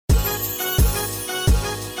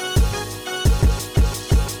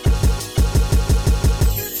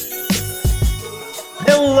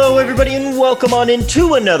everybody, and welcome on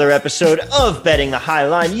into another episode of Betting the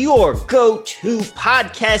Highline, your go-to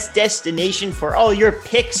podcast destination for all your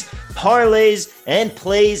picks, parlays, and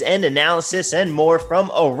plays and analysis and more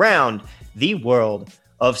from around the world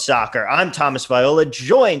of soccer. I'm Thomas Viola,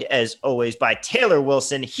 joined as always by Taylor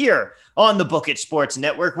Wilson here on the Book It Sports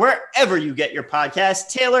Network, wherever you get your podcasts.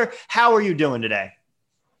 Taylor, how are you doing today?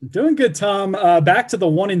 Doing good, Tom. Back to the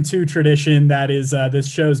 1 and 2 tradition that is this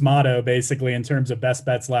show's motto, basically, in terms of best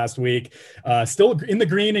bets last week. Still in the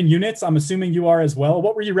green in units. I'm assuming you are as well.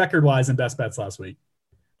 What were you record-wise in best bets last week?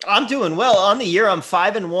 I'm doing well. On the year, I'm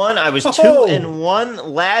 5-1. I was 2-1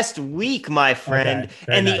 last week, my friend.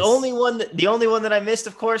 Okay, and nice. the only one that I missed,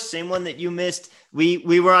 of course, same one that you missed.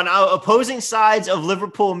 We were on opposing sides of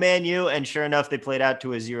Liverpool, Man U, and sure enough, they played out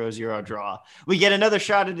to a 0-0 draw. We get another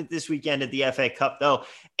shot at it this weekend at the FA Cup, though.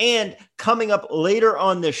 And coming up later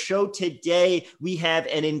on the show today, we have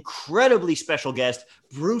an incredibly special guest,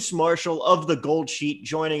 Bruce Marshall of the Gold Sheet,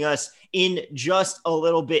 joining us in just a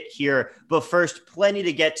little bit here. But first, plenty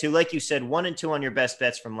to get to. Like you said, 1 and 2 on your best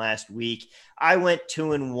bets from last week. I went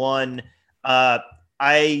 2-1. Like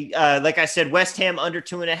I said, West Ham under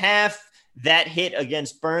 2.5. That hit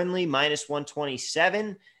against Burnley minus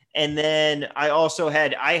 127. And then I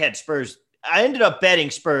had Spurs. I ended up betting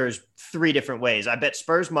Spurs 3 different ways. I bet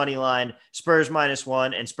Spurs money line, Spurs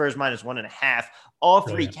 -1, and Spurs -1.5. All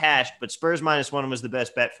 3 cashed, but Spurs -1 was the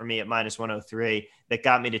best bet for me at -103. That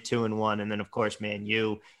got me to 2-1. And then, of course, Man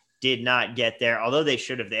U did not get there, although they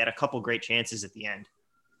should have. They had a couple great chances at the end.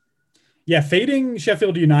 Yeah, fading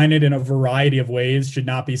Sheffield United in a variety of ways should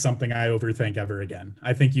not be something I overthink ever again.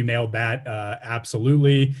 I think you nailed that.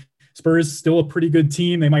 Absolutely. Spurs still a pretty good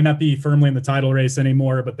team. They might not be firmly in the title race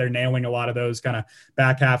anymore, but they're nailing a lot of those kind of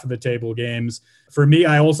back half of the table games. For me,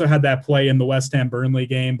 I also had that play in the West Ham Burnley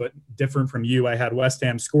game, but different from you. I had West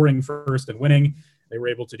Ham scoring first and winning. They were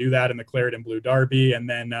able to do that in the Claret and Blue Derby. And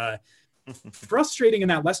then frustrating in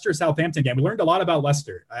that Leicester Southampton game. We learned a lot about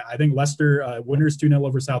Leicester. I think Leicester winners 2-0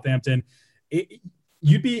 over Southampton.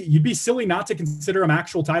 You'd be silly not to consider them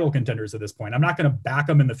actual title contenders at this point. I'm not going to back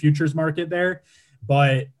them in the futures market there,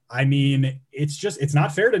 but I mean, it's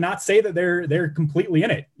not fair to not say that they're completely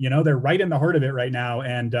in it. You know, they're right in the heart of it right now.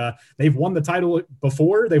 And they've won the title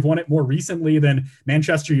before. They've won it more recently than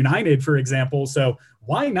Manchester United, for example. So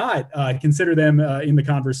why not consider them in the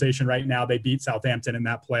conversation right now? They beat Southampton in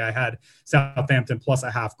that play. I had Southampton plus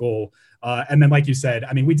a half goal. And then, like you said,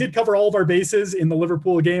 I mean, we did cover all of our bases in the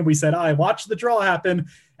Liverpool game. We said, I watched the draw happen.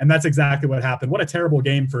 And that's exactly what happened. What a terrible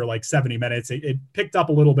game for like 70 minutes. It picked up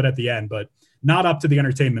a little bit at the end, but not up to the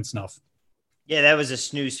entertainment snuff. Yeah, that was a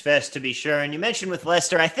snooze fest to be sure. And you mentioned with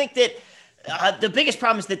Leicester, I think that the biggest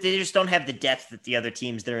problem is that they just don't have the depth that the other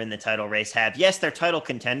teams that are in the title race have. Yes, they're title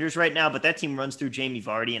contenders right now, but that team runs through Jamie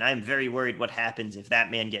Vardy, and I'm very worried what happens if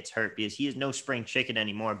that man gets hurt because he is no spring chicken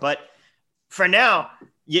anymore. But for now,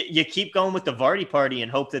 you keep going with the Vardy party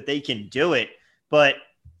and hope that they can do it. But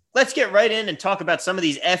let's get right in and talk about some of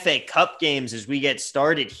these FA Cup games as we get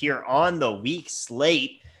started here on the week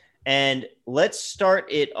slate. And let's start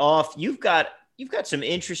it off. You've got some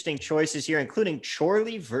interesting choices here, including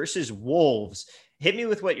Chorley versus Wolves. Hit me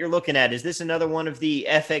with what you're looking at. Is this another one of the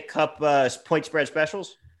FA Cup point spread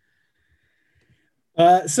specials?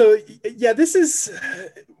 This is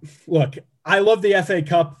look, I love the FA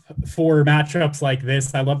Cup for matchups like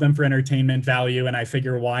this. I love them for entertainment value, and I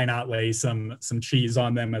figure why not lay some cheese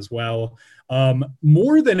on them as well.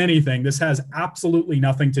 More than anything, this has absolutely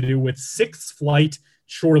nothing to do with Sixth Flight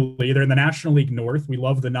Chorley. They're in the National League North. We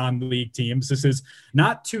love the non-league teams. This is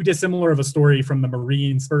not too dissimilar of a story from the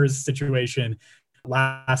Marine Spurs situation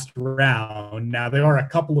last round. Now, they are a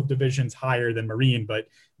couple of divisions higher than Marine, but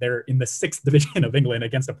they're in the 6th division of England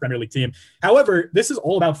against a Premier League team. However, this is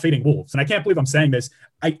all about fading Wolves. And I can't believe I'm saying this.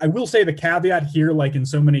 I will say the caveat here, like in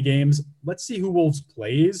so many games, let's see who Wolves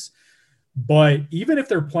plays. But even if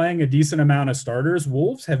they're playing a decent amount of starters,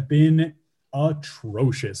 Wolves have been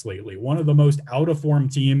atrocious lately. One of the most out of form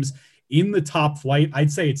teams in the top flight.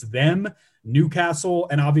 I'd say it's them, Newcastle,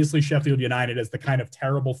 and obviously Sheffield United as the kind of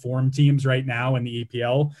terrible form teams right now in the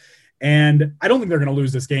EPL. And I don't think they're going to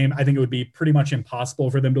lose this game. I think it would be pretty much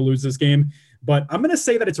impossible for them to lose this game. But I'm going to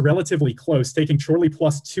say that it's relatively close, taking Chorley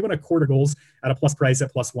plus 2.25 goals at a plus price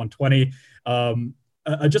at plus 120.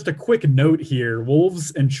 Just a quick note here.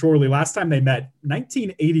 Wolves and Chorley, last time they met,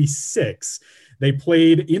 1986. They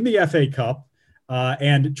played in the FA Cup.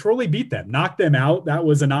 And Chorley beat them, knocked them out. That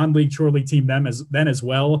was a non-league Chorley team then as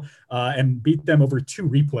well, and beat them over 2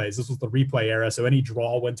 replays. This was the replay era, so any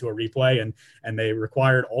draw went to a replay, and they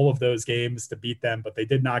required all of those games to beat them, but they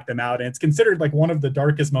did knock them out. And it's considered like one of the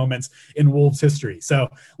darkest moments in Wolves history. So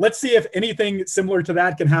let's see if anything similar to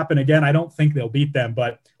that can happen again. I don't think they'll beat them,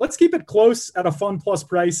 but let's keep it close at a fun plus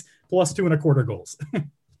price, plus 2.25 goals.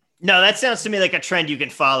 No, that sounds to me like a trend you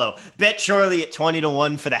can follow. Bet Chorley at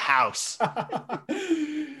 20-1 for the house.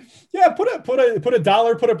 Yeah, put a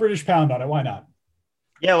dollar, put a British pound on it. Why not?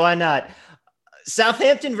 Yeah, why not?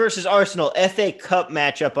 Southampton versus Arsenal FA Cup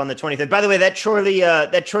matchup on the 23rd. By the way, that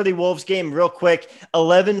Chorley Wolves game, real quick,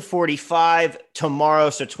 11:45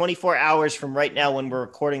 tomorrow. So 24 hours from right now when we're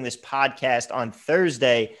recording this podcast on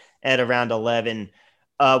Thursday at around 11.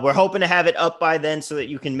 We're hoping to have it up by then so that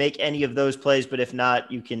you can make any of those plays. But if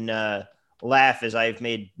not, you can laugh as I've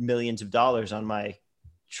made millions of dollars on my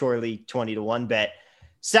Chorley 20-1 bet.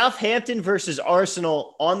 Southampton versus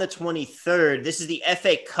Arsenal on the 23rd. This is the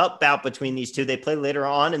FA Cup bout between these two. They play later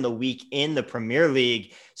on in the week in the Premier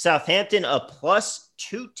League. Southampton a plus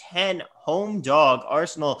 210 home dog.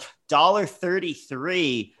 Arsenal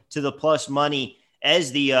 $1.33 to the plus money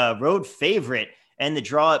as the road favorite, and the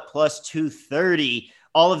draw at plus 230.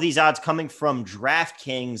 All of these odds coming from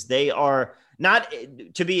DraftKings. They are not,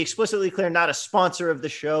 to be explicitly clear, not a sponsor of the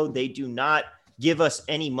show. They do not give us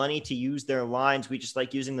any money to use their lines. We just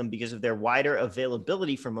like using them because of their wider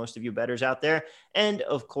availability for most of you bettors out there. And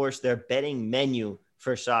of course, their betting menu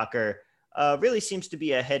for soccer really seems to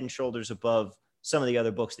be a head and shoulders above some of the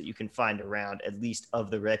other books that you can find around, at least of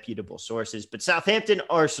the reputable sources. But Southampton,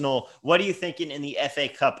 Arsenal, what are you thinking in the FA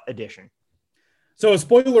Cup edition? So a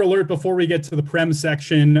spoiler alert before we get to the Prem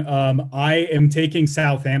section, I am taking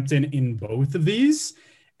Southampton in both of these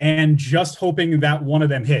and just hoping that one of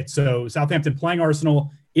them hits. So Southampton playing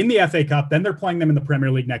Arsenal in the FA Cup, then they're playing them in the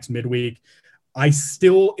Premier League next midweek. I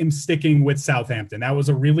still am sticking with Southampton. That was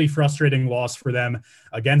a really frustrating loss for them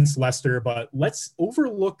against Leicester, but let's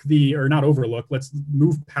not overlook, let's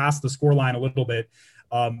move past the scoreline a little bit.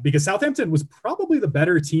 Because Southampton was probably the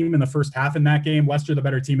better team in the first half in that game, Leicester the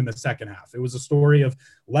better team in the second half. It was a story of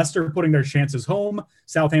Leicester putting their chances home,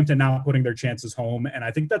 Southampton not putting their chances home. And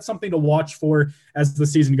I think that's something to watch for as the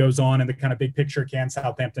season goes on and the kind of big picture, can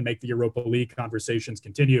Southampton make the Europa League conversations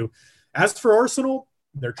continue? As for Arsenal,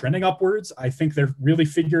 they're trending upwards. I think they're really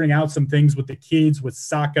figuring out some things with the kids, with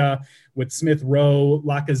Saka, with Smith Rowe,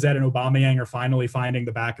 Lacazette and Aubameyang are finally finding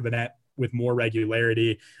the back of the net with more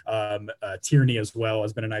regularity. Tierney as well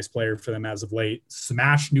has been a nice player for them as of late.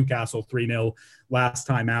 Smashed Newcastle 3-0 last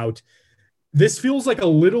time out. This feels like a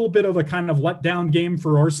little bit of a kind of letdown game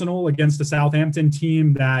for Arsenal against a Southampton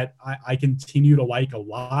team that I continue to like a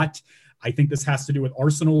lot. I think this has to do with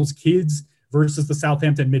Arsenal's kids versus the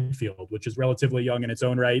Southampton midfield, which is relatively young in its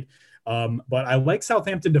own right. But I like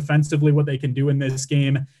Southampton defensively, what they can do in this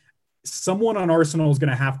game. Someone on Arsenal is going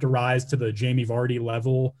to have to rise to the Jamie Vardy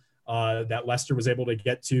level that Leicester was able to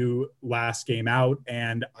get to last game out.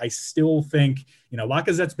 And I still think,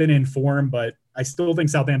 Lacazette's been in form, but I still think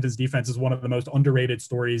Southampton's defense is one of the most underrated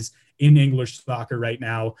stories in English soccer right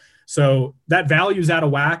now. So that value's out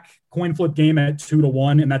of whack. Coin flip game at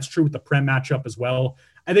 2-1. And that's true with the Prem matchup as well.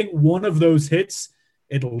 I think one of those hits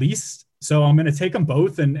at least. So I'm going to take them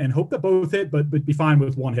both and hope that both hit, but be fine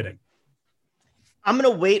with one hitting. I'm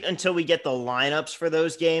going to wait until we get the lineups for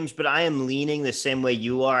those games, but I am leaning the same way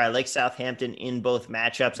you are. I like Southampton in both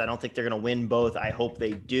matchups. I don't think they're going to win both. I hope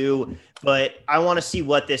they do, but I want to see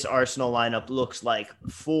what this Arsenal lineup looks like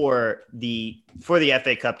for the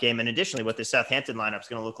FA Cup game. And additionally, what the Southampton lineup is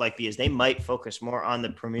going to look like, because they might focus more on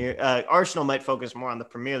the Arsenal might focus more on the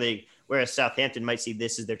Premier League, whereas Southampton might see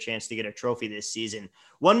this as their chance to get a trophy this season.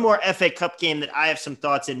 One more FA Cup game that I have some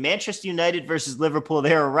thoughts in: Manchester United versus Liverpool.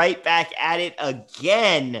 They are right back at it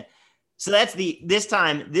again. So this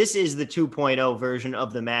is the 2.0 version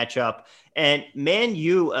of the matchup. And Man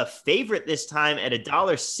U, a favorite this time at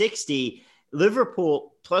 $1.60.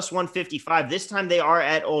 Liverpool plus 155. This time they are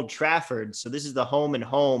at Old Trafford. So this is the home and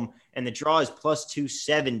home, and the draw is plus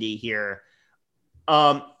 270 here.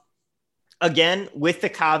 Again, with the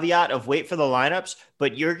caveat of wait for the lineups,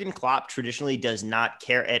 but Jurgen Klopp traditionally does not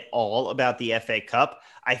care at all about the FA Cup.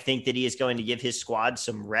 I think that he is going to give his squad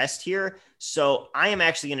some rest here. So I am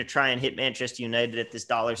actually going to try and hit Manchester United at this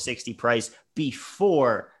 $1.60 price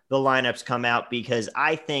before the lineups come out, because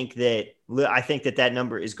I think that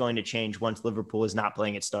number is going to change once Liverpool is not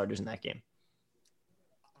playing its starters in that game.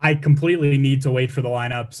 I completely need to wait for the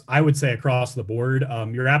lineups. I would say across the board.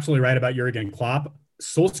 You're absolutely right about Jurgen Klopp.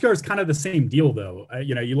 Solskjaer is kind of the same deal, though.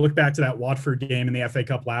 You look back to that Watford game in the FA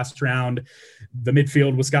Cup last round, the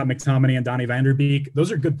midfield was Scott McTominay and Donny van der Beek.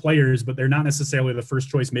 Those are good players, but they're not necessarily the first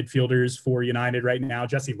choice midfielders for United right now.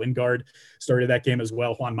 Jesse Lingard started that game as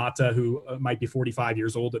well. Juan Mata, who might be 45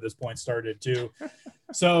 years old at this point, started too.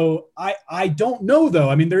 So I don't know, though.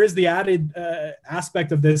 I mean, there is the added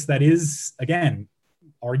aspect of this that is, again,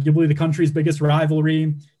 arguably the country's biggest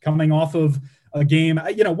rivalry coming off of a game.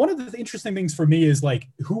 One of the interesting things for me is like,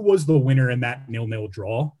 who was the winner in that 0-0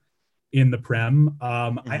 draw in the Prem?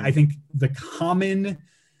 I think the common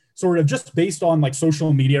sort of, just based on like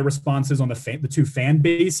social media responses on the two fan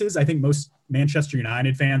bases, I think most Manchester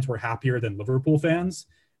United fans were happier than Liverpool fans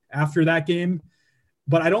after that game.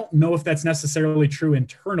 But I don't know if that's necessarily true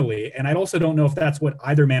internally. And I also don't know if that's what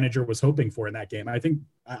either manager was hoping for in that game. I think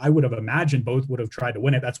I would have imagined both would have tried to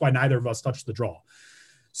win it. That's why neither of us touched the draw.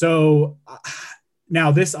 So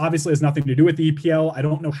now this obviously has nothing to do with the EPL. I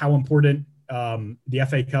don't know how important the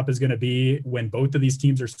FA Cup is going to be when both of these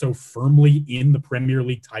teams are so firmly in the Premier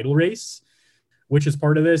League title race, which is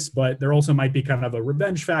part of this, but there also might be kind of a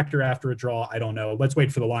revenge factor after a draw. I don't know. Let's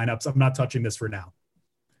wait for the lineups. I'm not touching this for now.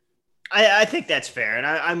 I think that's fair. And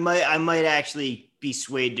I might actually be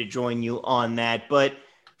swayed to join you on that, but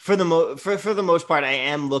for the most part, I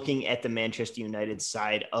am looking at the Manchester United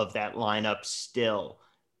side of that lineup still.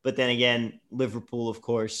 But then again, Liverpool, of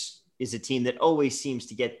course, is a team that always seems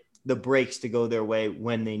to get the breaks to go their way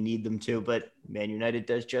when they need them to. But Man United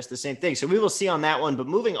does just the same thing. So we will see on that one. But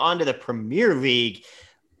moving on to the Premier League,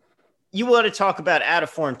 you want to talk about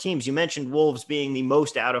out-of-form teams. You mentioned Wolves being the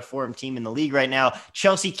most out-of-form team in the league right now.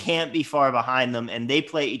 Chelsea can't be far behind them, and they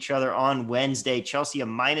play each other on Wednesday. Chelsea a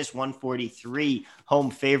minus 143 home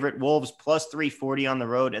favorite. Wolves plus 340 on the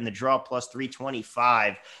road, and the draw plus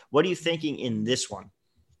 325. What are you thinking in this one?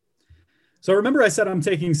 So remember I said I'm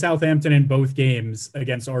taking Southampton in both games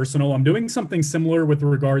against Arsenal. I'm doing something similar with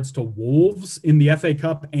regards to Wolves in the FA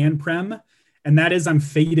Cup and Prem, and that is I'm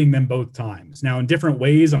fading them both times. Now, in different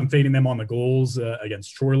ways, I'm fading them on the goals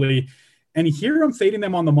against Chorley, and here I'm fading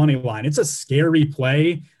them on the money line. It's a scary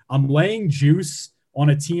play. I'm laying juice on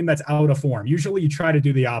a team that's out of form. Usually you try to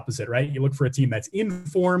do the opposite, right? You look for a team that's in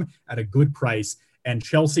form at a good price, and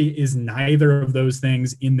Chelsea is neither of those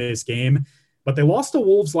things in this game. But they lost to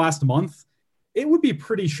Wolves last month. It would be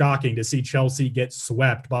pretty shocking to see Chelsea get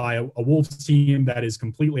swept by a Wolves team that is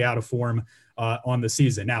completely out of form on the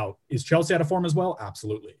season. Now, is Chelsea out of form as well?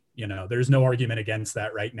 Absolutely. There's no argument against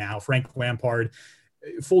that right now. Frank Lampard,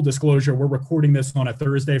 full disclosure, we're recording this on a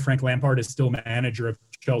Thursday. Frank Lampard is still manager of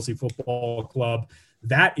Chelsea Football Club.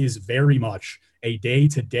 That is very much a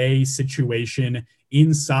day-to-day situation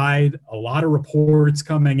inside. A lot of reports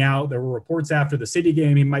coming out. There were reports after the City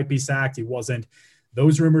game he might be sacked. He wasn't.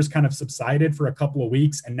 Those rumors kind of subsided for a couple of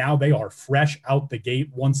weeks, and now they are fresh out the gate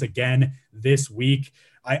once again this week.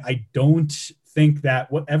 I don't think that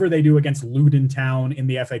whatever they do against Luton Town in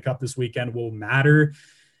the FA Cup this weekend will matter.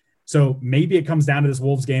 So maybe it comes down to this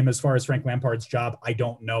Wolves game as far as Frank Lampard's job. I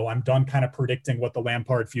don't know. I'm done kind of predicting what the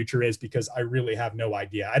Lampard future is because I really have no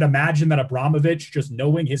idea. I'd imagine that Abramovich, just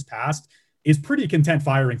knowing his past, is pretty content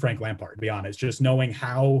firing Frank Lampard, to be honest, just knowing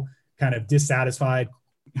how kind of dissatisfied,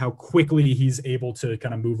 how quickly he's able to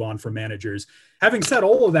kind of move on from managers. Having said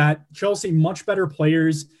all of that, Chelsea, much better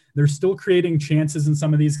players. They're still creating chances in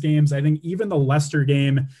some of these games. I think even the Leicester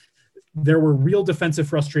game, there were real defensive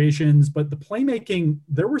frustrations, but the playmaking,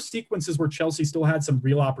 there were sequences where Chelsea still had some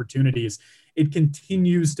real opportunities. It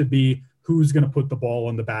continues to be who's going to put the ball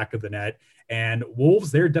on the back of the net. And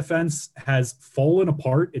Wolves, their defense has fallen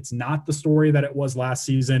apart. It's not the story that it was last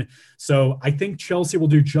season. So I think Chelsea will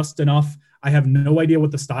do just enough. I have no idea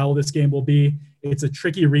what the style of this game will be. It's a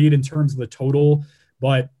tricky read in terms of the total,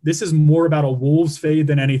 but this is more about a Wolves fade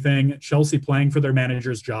than anything. Chelsea playing for their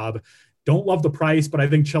manager's job. Don't love the price, but I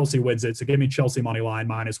think Chelsea wins it. So give me Chelsea money line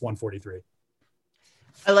minus 143.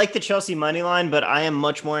 I like the Chelsea money line, but I am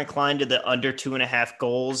much more inclined to the under 2.5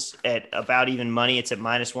 goals at about even money. It's at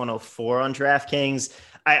minus 104 on DraftKings.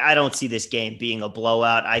 I don't see this game being a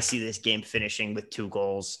blowout. I see this game finishing with 2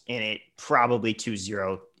 goals in it, probably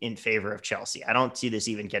 2-0 in favor of Chelsea. I don't see this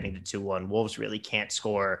even getting to 2-1. Wolves really can't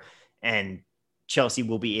score, and Chelsea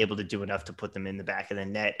will be able to do enough to put them in the back of the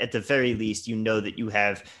net. At the very least, you know that you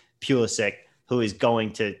have Pulisic, who is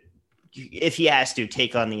going to, if he has to,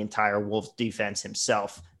 take on the entire Wolves defense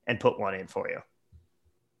himself and put one in for you.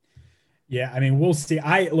 Yeah, I mean, we'll see.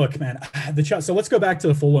 Look, man, so let's go back to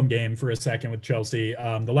the Fulham game for a second with Chelsea.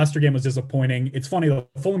 The Leicester game was disappointing. It's funny, the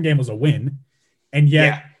Fulham game was a win, and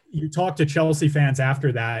yet you talk to Chelsea fans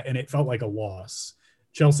after that, and it felt like a loss.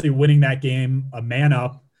 Chelsea winning that game, a man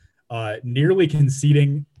up, nearly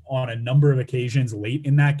conceding on a number of occasions late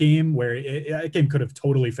in that game where that game could have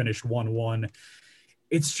totally finished 1-1.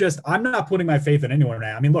 It's just, I'm not putting my faith in anyone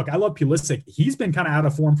now. I mean, look, I love Pulisic. He's been kind of out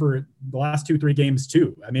of form for the last 2-3 games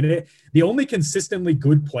too. I mean, the only consistently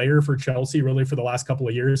good player for Chelsea really for the last couple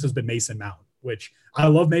of years has been Mason Mount, which I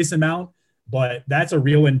love Mason Mount, but that's a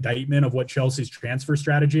real indictment of what Chelsea's transfer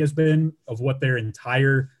strategy has been, of what their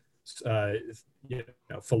entire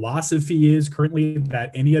philosophy is currently,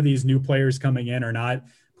 that any of these new players coming in are not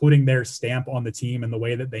putting their stamp on the team in the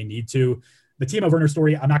way that they need to. The Timo Werner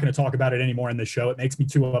story, I'm not going to talk about it anymore in this show. It makes me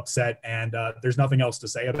too upset, and there's nothing else to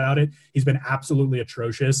say about it. He's been absolutely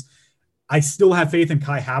atrocious. I still have faith in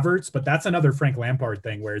Kai Havertz, but that's another Frank Lampard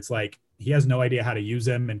thing where it's like he has no idea how to use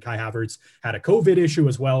him, and Kai Havertz had a COVID issue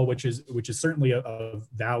as well, which is certainly a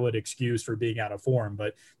valid excuse for being out of form.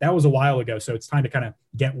 But that was a while ago, so it's time to kind of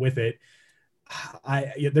get with it.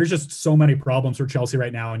 There's just so many problems for Chelsea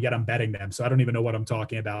right now, and yet I'm betting them, so I don't even know what I'm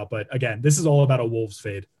talking about. But again, this is all about a Wolves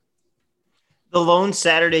fade. The lone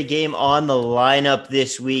Saturday game on the lineup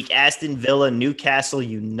this week, Aston Villa, Newcastle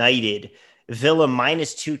United. Villa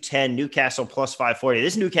minus 210, Newcastle plus 540.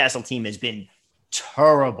 This Newcastle team has been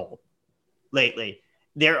terrible lately.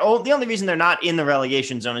 The only reason they're not in the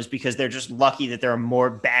relegation zone is because they're just lucky that there are more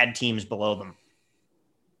bad teams below them.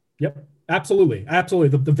 Yep, absolutely.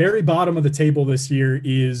 Absolutely. The very bottom of the table this year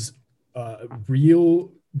is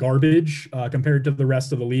real garbage compared to the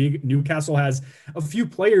rest of the league. Newcastle has a few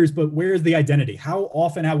players, but where's the identity? How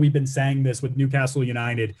often have we been saying this with Newcastle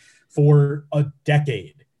United for a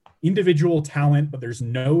decade? Individual talent, but there's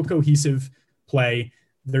no cohesive play.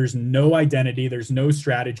 There's no identity. There's no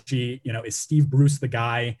strategy. Is Steve Bruce the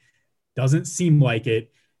guy? Doesn't seem like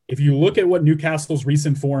it. If you look at what Newcastle's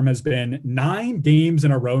recent form has been, 9 games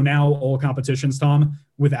in a row now, all competitions, Tom,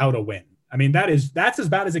 without a win. I mean, that's as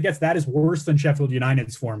bad as it gets. That is worse than Sheffield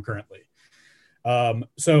United's form currently.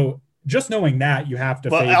 So just knowing that, you have to.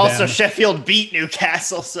 Well, also them. Sheffield beat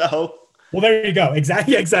Newcastle, so. Well, there you go.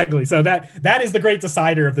 Exactly. So that is the great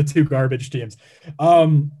decider of the two garbage teams.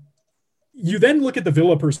 You then look at the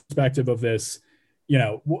Villa perspective of this.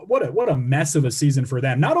 What a mess of a season for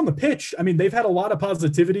them. Not on the pitch. I mean, they've had a lot of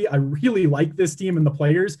positivity. I really like this team and the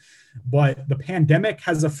players, but the pandemic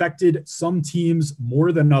has affected some teams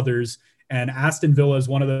more than others. And Aston Villa is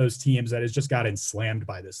one of those teams that has just gotten slammed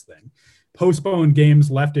by this thing. Postponed games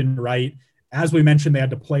left and right. As we mentioned, they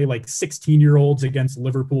had to play like 16-year-olds against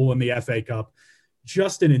Liverpool in the FA Cup.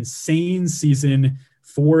 Just an insane season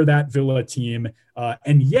for that Villa team.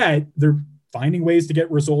 And yet they're finding ways to get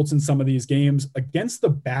results in some of these games. Against the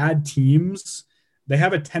bad teams, they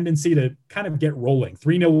have a tendency to kind of get rolling.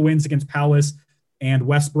 3-0 wins against Palace and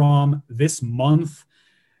West Brom this month.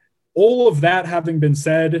 All of that having been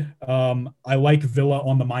said, I like Villa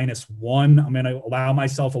on the -1. I'm going to allow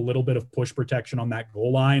myself a little bit of push protection on that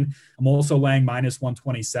goal line. I'm also laying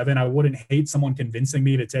 -127. I wouldn't hate someone convincing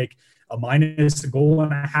me to take a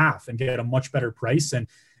 -1.5 and get a much better price. And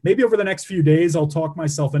maybe over the next few days, I'll talk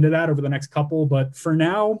myself into that over the next couple. But for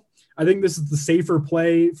now, I think this is the safer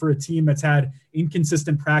play for a team that's had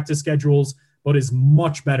inconsistent practice schedules, but is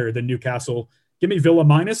much better than Newcastle. Give me Villa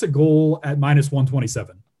minus a goal at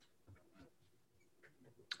 -127.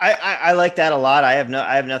 I like that a lot. I have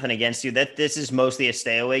nothing against you. That this is mostly a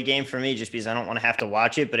stay away game for me, just because I don't want to have to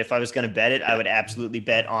watch it. But if I was going to bet it, I would absolutely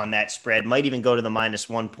bet on that spread. Might even go to the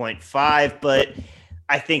 -1.5. But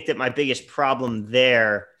I think that my biggest problem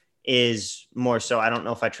there is more so I don't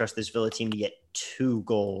know if I trust this Villa team to get 2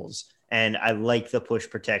 goals. And I like the push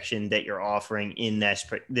protection that you're offering in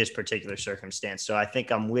this particular circumstance. So I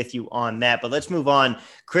think I'm with you on that. But let's move on.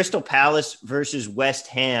 Crystal Palace versus West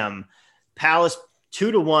Ham. Palace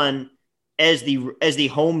 2-1 as the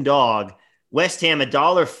home dog. West Ham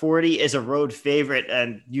 $1.40 as a road favorite,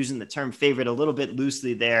 and using the term favorite a little bit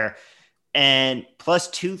loosely there, and plus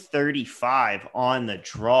 235 on the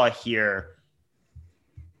draw here.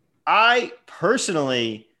 I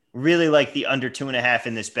personally really like the under 2.5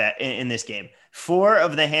 in this game. 4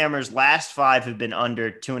 of the Hammers' last 5 have been under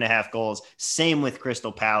 2.5 goals. Same with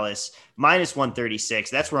Crystal Palace, -136.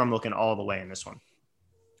 That's where I'm looking all the way in this one.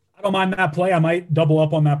 I don't mind that play. I might double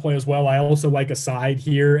up on that play as well. I also like a side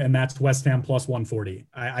here, and that's West Ham plus 140.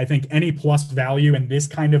 I think any plus value in this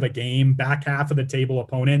kind of a game, back half of the table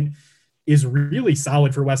opponent, is really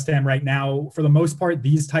solid for West Ham right now. For the most part,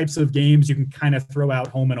 these types of games, you can kind of throw out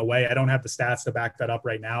home and away. I don't have the stats to back that up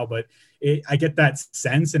right now, but I get that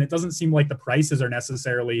sense, and it doesn't seem like the prices are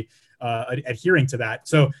necessarily adhering to that.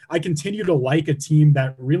 So I continue to like a team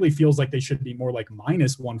that really feels like they should be more like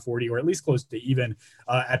 -140 or at least close to even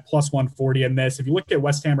at plus 140 in this. If you look at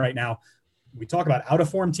West Ham right now, we talk about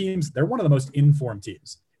out-of-form teams. They're one of the most in-form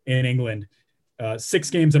teams in England. 6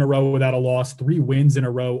 games in a row without a loss, 3 wins in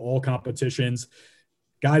a row, all competitions.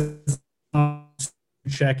 Guys,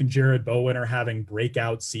 Check and Jared Bowen are having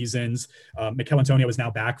breakout seasons. Mikel Antonio is now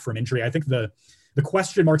back from injury. I think the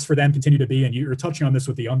question marks for them continue to be, and you're touching on this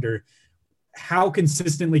with the under, how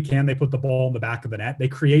consistently can they put the ball in the back of the net? They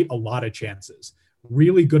create a lot of chances.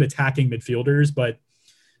 Really good attacking midfielders, but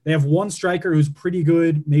they have one striker who's pretty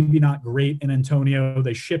good, maybe not great in Antonio.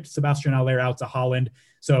 They shipped Sebastian Haller out to Holland.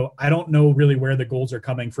 So I don't know really where the goals are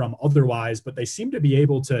coming from otherwise, but they seem to be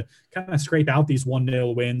able to kind of scrape out these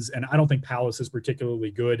 1-0 wins. And I don't think Palace is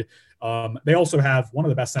particularly good. They also have one of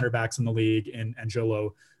the best center backs in the league in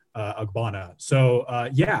Angelo Agbana. So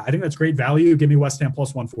yeah, I think that's great value. Give me West Ham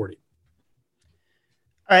plus 140.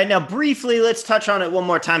 All right, now briefly, let's touch on it one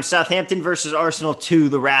more time. Southampton versus Arsenal 2,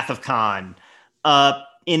 the Wrath of Khan.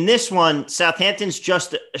 In this one, Southampton's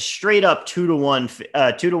just a straight up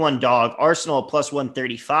 2-1 dog. Arsenal plus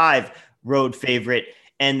 135 road favorite,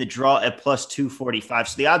 and the draw at plus 245.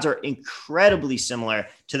 So the odds are incredibly similar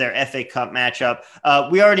to their FA Cup matchup.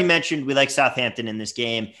 We already mentioned we like Southampton in this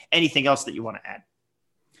game. Anything else that you want to add?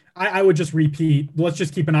 I would just repeat, let's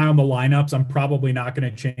just keep an eye on the lineups. I'm probably not going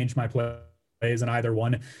to change my plays in either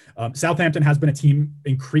one. Southampton has been a team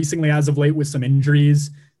increasingly as of late with some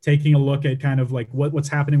injuries, taking a look at kind of like what's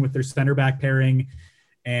happening with their center back pairing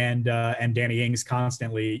and Danny Ings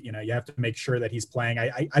constantly. You know, you have to make sure that he's playing.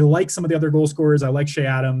 I like some of the other goal scorers. I like Shea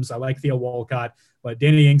Adams. I like Theo Walcott, but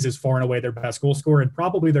Danny Ings is far and away their best goal scorer and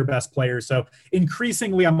probably their best player. So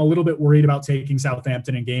increasingly, I'm a little bit worried about taking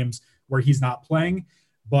Southampton in games where he's not playing,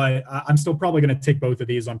 but I'm still probably going to take both of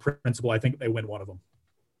these on principle. I think they win one of them.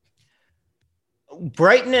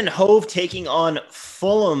 Brighton and Hove taking on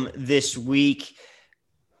Fulham this week.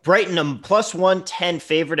 Brighton, a plus 110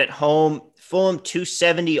 favorite at home. Fulham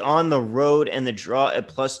 270 on the road, and the draw at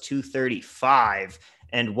plus 235.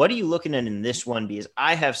 And what are you looking at in this one? Because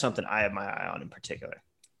I have something I have my eye on in particular.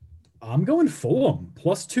 I'm going Fulham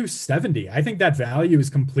plus 270. I think that value is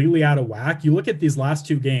completely out of whack. You look at these last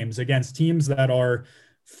 2 games against teams that are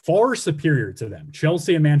far superior to them,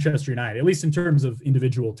 Chelsea and Manchester United, at least in terms of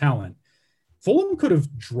individual talent. Fulham could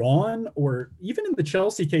have drawn, or even in the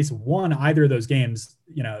Chelsea case, won either of those games.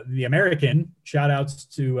 You know, the American, shout outs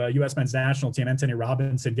to U.S. men's national team, Anthony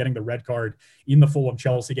Robinson getting the red card in the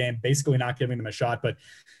Fulham-Chelsea game, basically not giving them a shot. But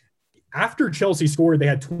after Chelsea scored, they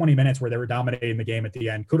had 20 minutes where they were dominating the game at the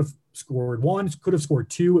end. Could have scored 1, could have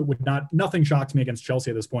scored 2. It would not, nothing shocked me against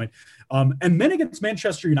Chelsea at this point. And then against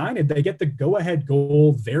Manchester United, they get the go-ahead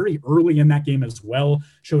goal very early in that game as well.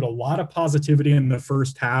 Showed a lot of positivity in the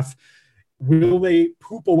first half. Will they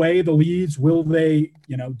poop away the leads? Will they,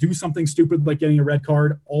 do something stupid like getting a red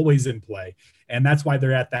card? Always in play. And that's why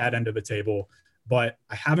they're at that end of the table. But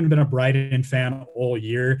I haven't been a Brighton fan all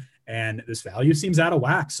year, and this value seems out of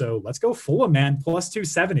whack. So let's go Fulham, man. Plus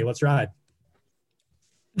 270. Let's ride.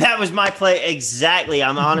 That was my play exactly.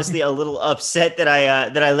 I'm honestly a little upset that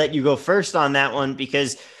I let you go first on that one,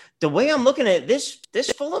 because the way I'm looking at it,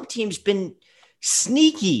 this Fulham team's been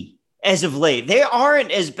sneaky as of late. They aren't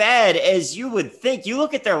as bad as you would think. You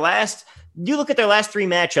look at their last 3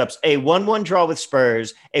 matchups: a 1-1 draw with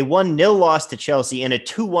Spurs, a 1-0 loss to Chelsea, and a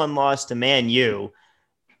 2-1 loss to Man U.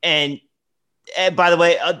 And by the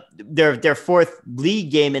way, their fourth league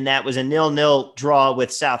game in that was a 0-0 draw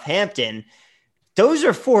with Southampton. Those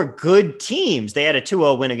are 4 good teams. They had a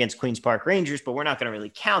 2-0 win against Queen's Park Rangers, but we're not going to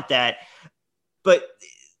really count that. But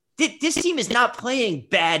this team is not playing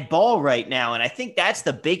bad ball right now, and I think that's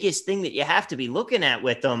the biggest thing that you have to be looking at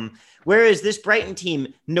with them. Whereas this Brighton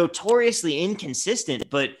team, notoriously inconsistent,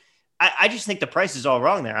 but I just think the price is all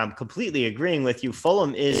wrong there. I'm completely agreeing with you.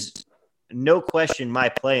 Fulham is, no question, my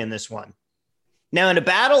play in this one. Now, in a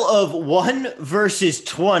battle of 1 versus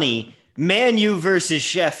 20, Man U versus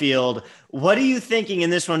Sheffield, what are you thinking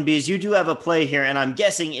in this one? Because you do have a play here, and I'm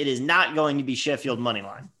guessing it is not going to be Sheffield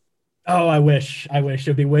moneyline. Oh, I wish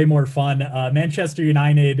it'd be way more fun. Manchester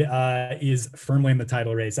United is firmly in the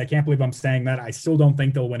title race. I can't believe I'm saying that. I still don't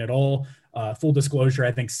think they'll win at all. Full disclosure,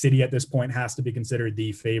 I think City at this point has to be considered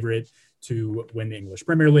the favorite to win the English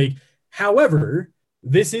Premier League. However,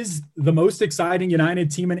 this is the most exciting United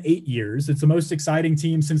team in 8 years. It's the most exciting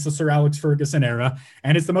team since the Sir Alex Ferguson era,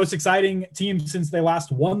 and it's the most exciting team since they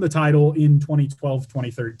last won the title in 2012,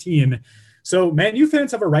 2013. So Man U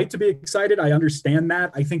fans have a right to be excited. I understand that.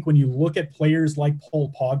 I think when you look at players like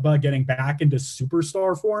Paul Pogba getting back into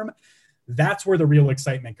superstar form, that's where the real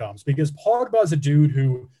excitement comes, because Pogba is a dude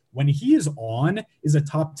who, when he is on, is a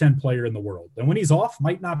top 10 player in the world. And when he's off,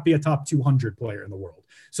 might not be a top 200 player in the world.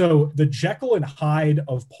 So the Jekyll and Hyde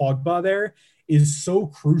of Pogba there is so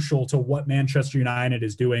crucial to what Manchester United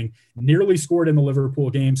is doing. Nearly scored in the Liverpool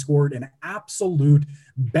game, scored an absolute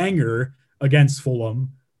banger against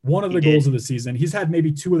Fulham. One of the goals of the season. He's had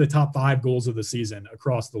maybe 2 of the top 5 goals of the season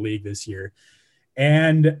across the league this year.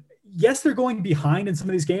 And yes, they're going behind in some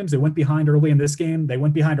of these games. They went behind early in this game. They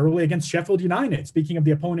went behind early against Sheffield United. Speaking of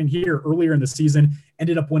the opponent here, earlier in the season,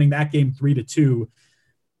 ended up winning that game 3-2.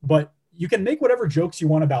 But you can make whatever jokes you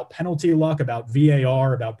want about penalty luck, about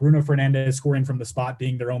VAR, about Bruno Fernandes scoring from the spot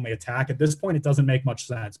being their only attack. At this point, it doesn't make much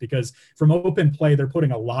sense because from open play, they're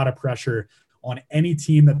putting a lot of pressure on any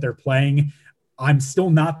team that they're playing. I'm still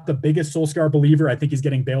not the biggest Solskjaer believer. I think he's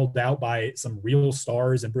getting bailed out by some real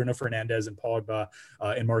stars and Bruno Fernandes and Pogba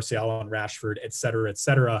and Martial and Rashford, et cetera, et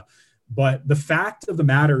cetera. But the fact of the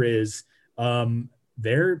matter is,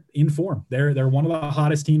 they're in form. They're one of the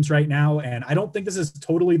hottest teams right now. And I don't think this is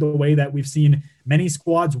totally the way that we've seen many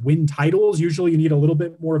squads win titles. Usually you need a little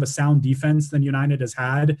bit more of a sound defense than United has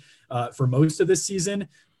had for most of this season,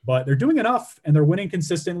 but they're doing enough and they're winning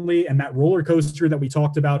consistently. And that roller coaster that we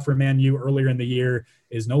talked about for Man U earlier in the year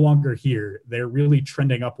is no longer here. They're really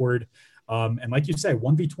trending upward. And like you say,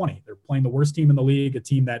 1v20, they're playing the worst team in the league, a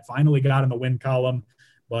team that finally got in the win column,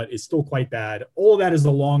 but is still quite bad. All of that is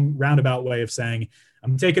a long roundabout way of saying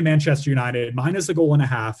I'm taking Manchester United minus a goal and a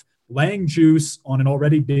half, laying juice on an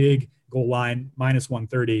already big goal line, minus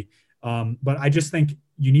 130. But I just think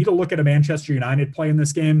you need to look at a Manchester United play in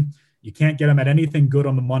this game. You can't get them at anything good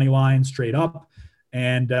on the money line straight up.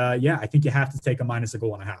 And I think you have to take a minus a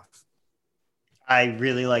goal and a half. I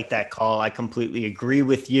really like that call. I completely agree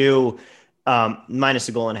with you. Minus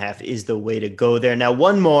a goal and a half is the way to go there. Now,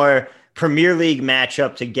 one more Premier League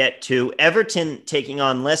matchup to get to. Everton taking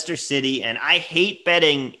on Leicester City. And I hate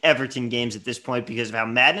betting Everton games at this point because of how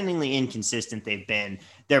maddeningly inconsistent they've been.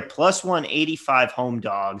 They're plus 185 home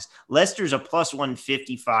dogs. Leicester's a plus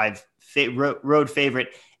 155 road favorite.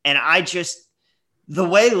 And the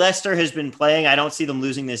way Leicester has been playing, I don't see them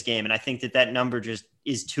losing this game. And I think that number just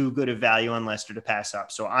is too good a value on Leicester to pass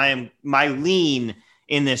up. So my lean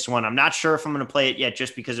in this one. I'm not sure if I'm going to play it yet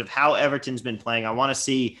just because of how Everton's been playing. I want to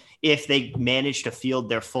see if they manage to field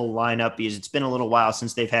their full lineup because it's been a little while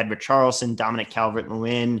since they've had Richarlison, Dominic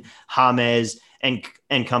Calvert-Lewin, James,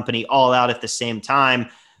 and company all out at the same time.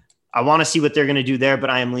 I want to see what they're going to do there, but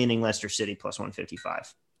I am leaning Leicester City plus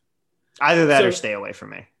 155. Either that or stay away from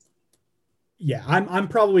me. Yeah, I'm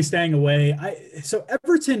probably staying away. So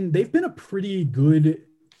Everton, they've been a pretty good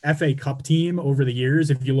FA Cup team over the years.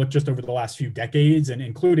 If you look just over the last few decades and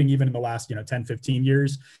including even in the last, 10, 15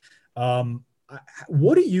 years,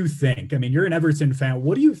 what do you think? I mean, you're an Everton fan.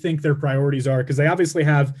 What do you think their priorities are? Because they obviously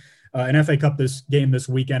have an FA Cup this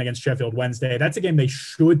weekend against Sheffield Wednesday. That's a game they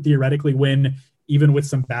should theoretically win, even with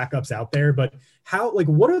some backups out there. But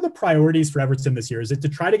what are the priorities for Everton this year? Is it to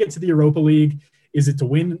try to get to the Europa League? Is it to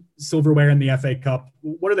win silverware in the FA Cup?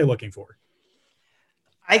 What are they looking for?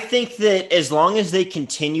 I think that as long as they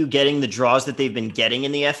continue getting the draws that they've been getting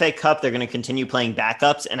in the FA Cup, they're going to continue playing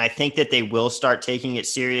backups. And I think that they will start taking it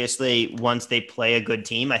seriously once they play a good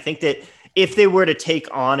team. I think that if they were to take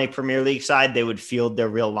on a Premier League side, they would field their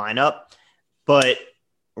real lineup. But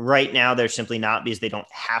right now, they're simply not because they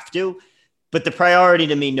don't have to. But the priority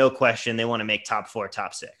to me, no question, they want to make top 4,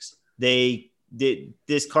 top 6.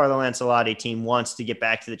 This Carlo Ancelotti team wants to get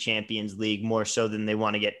back to the Champions League more so than they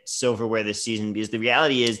want to get silverware this season, because the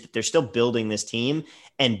reality is that they're still building this team,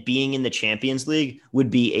 and being in the Champions League would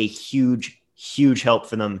be a huge, huge help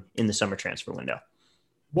for them in the summer transfer window.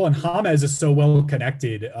 Well, and James is so well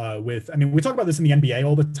connected we talk about this in the NBA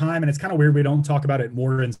all the time, and it's kind of weird we don't talk about it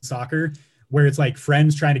more in soccer, where it's like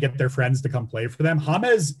friends trying to get their friends to come play for them.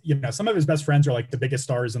 James, some of his best friends are like the biggest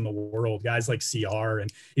stars in the world, guys like CR,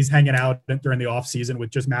 and he's hanging out during the off season with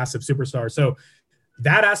just massive superstars. So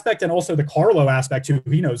that aspect, and also the Carlo aspect too,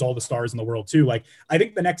 he knows all the stars in the world too. Like, I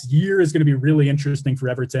think the next year is going to be really interesting for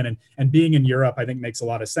Everton, and being in Europe, I think makes a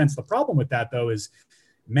lot of sense. The problem with that though is,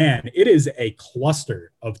 man, it is a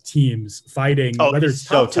cluster of teams fighting, whether it's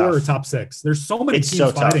top 4 or top 6. There's so many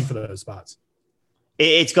teams fighting for those spots.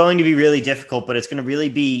 It's going to be really difficult, but it's going to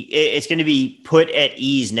be put at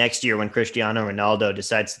ease next year when Cristiano Ronaldo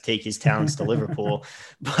decides to take his talents to Liverpool.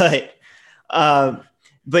 But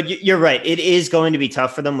you're right. It is going to be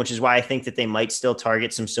tough for them, which is why I think that they might still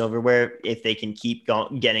target some silverware if they can keep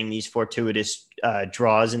getting these fortuitous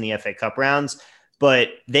draws in the FA Cup rounds. But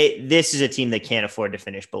this is a team that can't afford to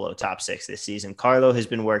finish below top 6 this season. Carlo has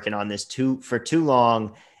been working on this for too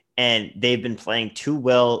long, and they've been playing too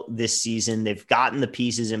well this season. They've gotten the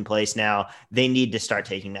pieces in place now. They need to start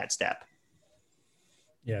taking that step.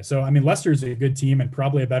 Yeah, so, Leicester's a good team and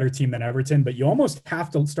probably a better team than Everton, but you almost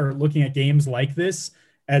have to start looking at games like this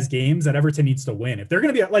as games that Everton needs to win. If they're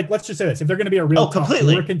going to be like, let's just say this, if they're going to be a real top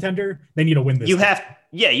four contender, they need to win this.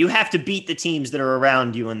 You have to beat the teams that are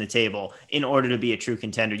around you in the table in order to be a true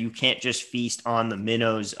contender. You can't just feast on the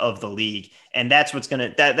minnows of the league. And that's what's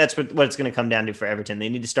going to, that's what it's going to come down to for Everton. They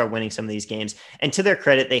need to start winning some of these games. And to their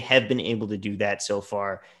credit, they have been able to do that so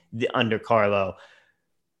far under Carlo.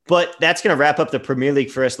 But that's going to wrap up the Premier League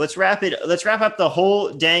for us. Let's wrap up the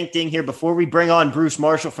whole dang thing here before we bring on Bruce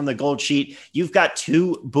Marshall from the Gold Sheet. You've got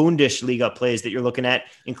 2 Bundesliga plays that you're looking at,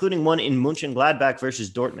 including one in Mönchengladbach versus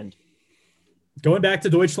Dortmund. Going back to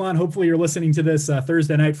Deutschland, hopefully you're listening to this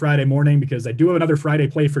Thursday night, Friday morning, because I do have another Friday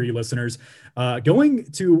play for you listeners. Going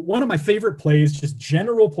to one of my favorite plays, just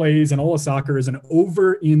general plays in all of soccer, is an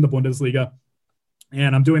over in the Bundesliga.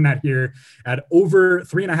 And I'm doing that here at over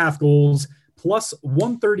 3.5 goals. Plus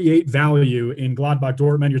 138 value in Gladbach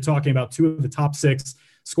Dortmund. You're talking about 2 of the top 6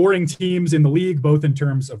 scoring teams in the league, both in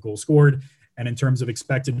terms of goals scored and in terms of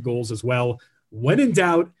expected goals as well. When in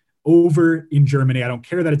doubt, over in Germany. I don't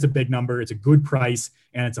care that it's a big number. It's a good price,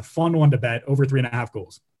 and it's a fun one to bet, over 3.5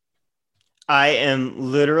 goals. I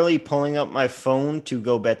am literally pulling up my phone to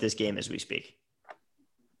go bet this game as we speak.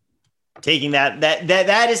 Taking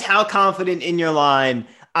that is how confident in your line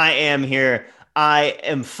I am here. I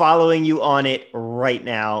am following you on it right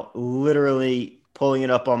now, literally pulling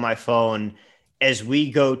it up on my phone as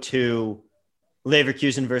we go to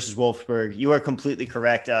Leverkusen versus Wolfsburg. You are completely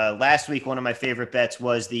correct. Last week, one of my favorite bets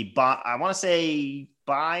was I want to say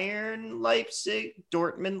Bayern Leipzig,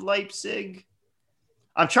 Dortmund Leipzig.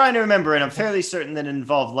 I'm trying to remember, and I'm fairly certain that it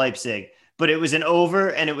involved Leipzig, but it was an over,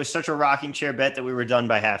 and it was such a rocking chair bet that we were done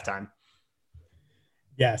by halftime.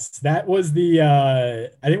 Yes, that was I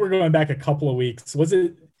think we're going back a couple of weeks. That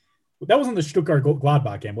wasn't the Stuttgart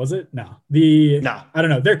Gladbach game, was it? No. No. I don't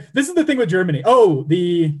know. This is the thing with Germany.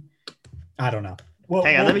 I don't know. Well,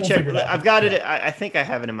 hang on, let me check. I've got it. I think I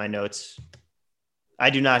have it in my notes. I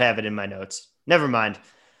do not have it in my notes. Never mind.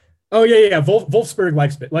 Oh, yeah. Wolfsburg,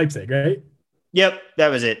 Leipzig, right? Yep, that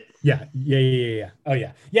was it. Yeah. Oh,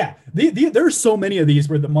 yeah. Yeah. There are so many of these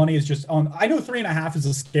where the money is just on. I know 3.5 is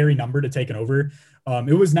a scary number to take an over.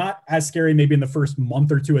 It was not as scary maybe in the first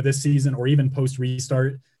month or 2 of this season or even post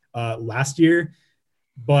restart last year.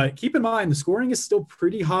 But keep in mind, the scoring is still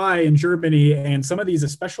pretty high in Germany, and some of these,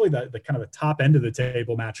 especially the kind of the top end of the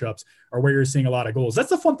table matchups, are where you're seeing a lot of goals. That's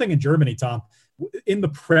the fun thing in Germany, Tom. In the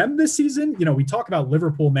Prem this season, we talk about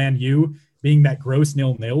Liverpool, Man U being that gross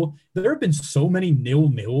 0-0. There have been so many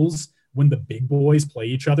 0-0s when the big boys play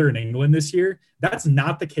each other in England this year. That's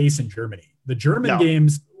not the case in Germany. The German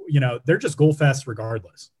games, they're just goal fest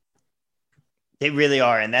regardless. They really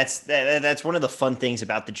are, and that's one of the fun things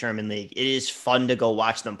about the German league. It is fun to go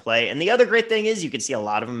watch them play, and the other great thing is you can see a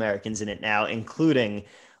lot of Americans in it now, including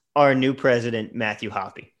our new president, Matthew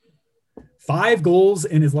Hoppe. 5 goals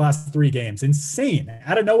in his last 3 games. Insane.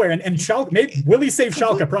 Out of nowhere. And Schalke, maybe, will he save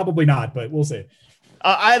Schalke? Probably not, but we'll see.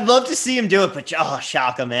 I'd love to see him do it, but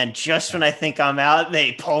Schalke, man, just when I think I'm out,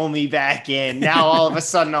 they pull me back in. Now all of a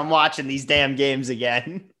sudden I'm watching these damn games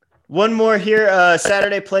again. One more here,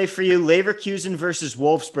 Saturday play for you, Leverkusen versus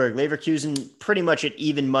Wolfsburg. Leverkusen pretty much at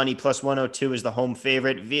even money, plus 102 is the home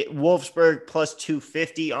favorite. Wolfsburg plus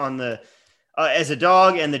 250 on the as a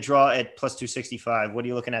dog, and the draw at plus 265. What are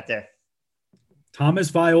you looking at there? Thomas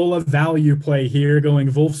Viola value play here, going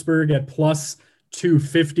Wolfsburg at plus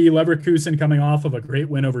 250. Leverkusen coming off of a great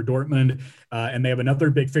win over Dortmund, and they have another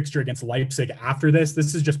big fixture against Leipzig after this.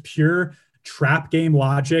 This is just pure trap game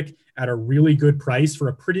logic at a really good price for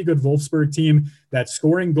a pretty good Wolfsburg team that's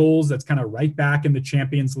scoring goals, that's kind of right back in the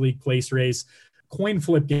Champions League place race. Coin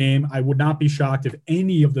flip game. I would not be shocked if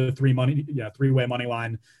any of the three-way money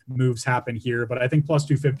line moves happen here, but I think plus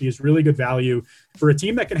 250 is really good value for a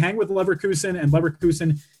team that can hang with Leverkusen. And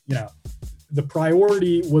Leverkusen, the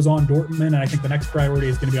priority was on Dortmund, and I think the next priority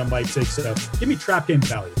is going to be on Leipzig. So give me trap game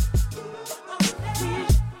value.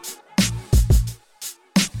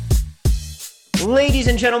 Ladies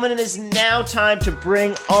and gentlemen, it is now time to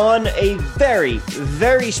bring on a very,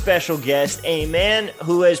 very special guest, a man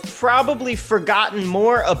who has probably forgotten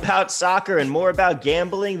more about soccer and more about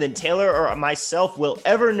gambling than Taylor or myself will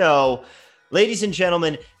ever know. Ladies and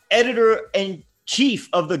gentlemen, editor-in-chief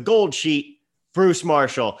of the Gold Sheet, Bruce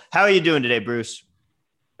Marshall. How are you doing today, Bruce?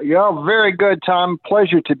 Yeah, very good, Tom.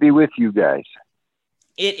 Pleasure to be with you guys.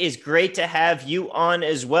 It is great to have you on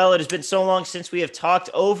as well. It has been so long since we have talked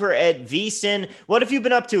over at VSiN. What have you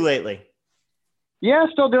been up to lately? Yeah,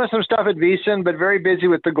 still doing some stuff at VSiN, but very busy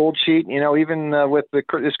with the Gold Sheet. Even with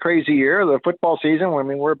this crazy year, the football season. I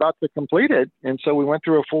mean, we're about to complete it, and so we went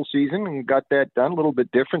through a full season and got that done. A little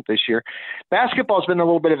bit different this year. Basketball's been a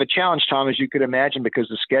little bit of a challenge, Tom, as you could imagine, because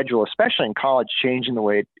the schedule, especially in college, changing the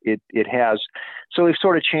way it has. So we've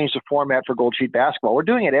sort of changed the format for Gold Sheet basketball. We're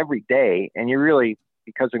doing it every day, and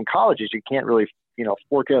because in colleges you can't really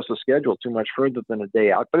forecast the schedule too much further than a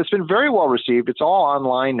day out. But it's been very well received. It's all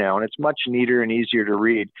online now, and it's much neater and easier to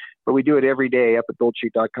read. But we do it every day up at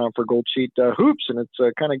goldsheet.com for Gold Sheet Hoops, and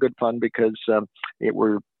it's kind of good fun because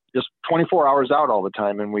we're just 24 hours out all the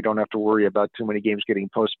time, and we don't have to worry about too many games getting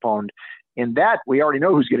postponed. In that, we already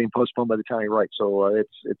know who's getting postponed by the time we write, so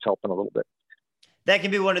it's helping a little bit. That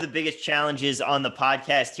can be one of the biggest challenges on the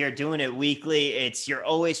podcast here, doing it weekly. You're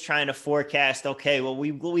always trying to forecast, okay, well,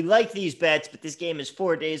 we like these bets, but this game is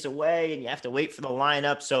 4 days away and you have to wait for the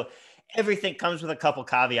lineup. So everything comes with a couple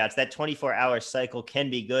caveats. That 24-hour cycle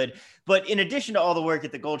can be good. But in addition to all the work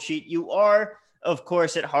at the Gold Sheet, you are, of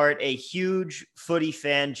course, at heart, a huge footy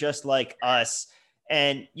fan just like us.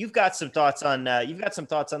 And you've got some thoughts on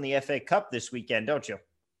the FA Cup this weekend, don't you?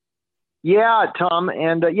 Yeah, Tom.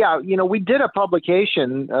 And we did a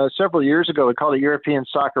publication several years ago. We called it European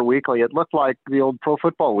Soccer Weekly. It looked like the old Pro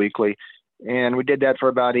Football Weekly. And we did that for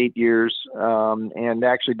about 8 years and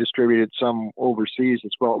actually distributed some overseas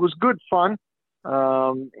as well. It was good fun.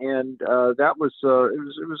 That was,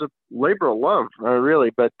 it was a labor of love,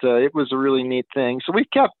 really, but it was a really neat thing. So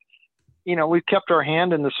we've kept our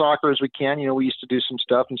hand in the soccer as we can. We used to do some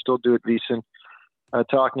stuff and still do at VSiN.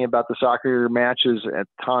 Talking about the soccer matches at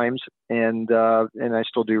times, and I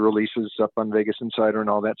still do releases up on Vegas Insider and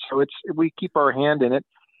all that. So we keep our hand in it.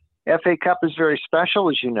 FA Cup is very special,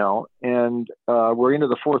 as you know, and we're into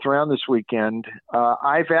the fourth round this weekend.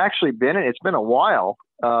 I've actually been in. It's been a while,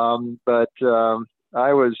 but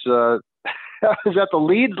I was I was at the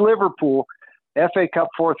Leeds Liverpool FA Cup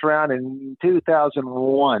fourth round in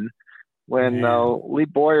 2001. When Lee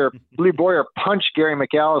Boyer punched Gary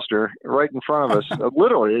McAllister right in front of us,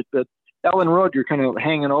 literally at Ellen Road, you're kind of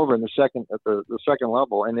hanging over in the second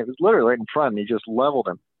level, and it was literally right in front, and he just leveled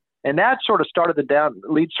him. And that sort of started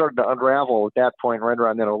Leeds started to unravel at that point. Right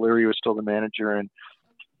around then, O'Leary was still the manager, and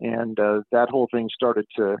that whole thing started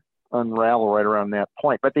to unravel right around that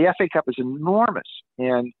point. But the FA Cup is enormous,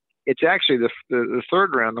 and it's actually the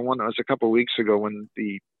third round, the one that was a couple of weeks ago when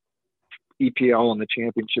the EPL and the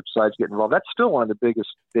championship sides get involved. That's still one of the biggest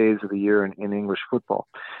days of the year in English football.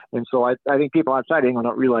 And so I think people outside England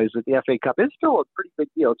don't realize that the FA Cup is still a pretty big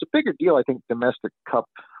deal. It's a bigger deal, I think, domestic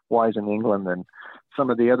cup-wise in England than some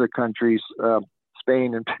of the other countries,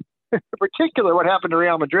 Spain and in particular what happened to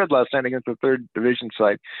Real Madrid last night against the third division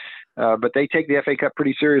side. But they take the FA Cup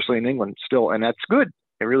pretty seriously in England still, and that's good.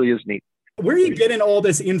 It really is neat. Where are you getting all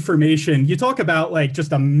this information? You talk about like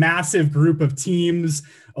just a massive group of teams,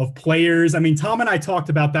 of players. I mean, Tom and I talked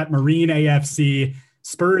about that Marine AFC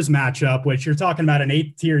Spurs matchup, which you're talking about an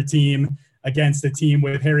 8th-tier team against a team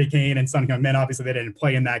with Harry Kane and Son Heung-min. Obviously, they didn't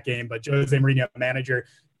play in that game, but Jose Mourinho, manager,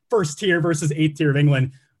 1st tier versus 8th tier of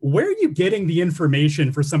England. Where are you getting the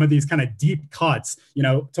information for some of these kind of deep cuts?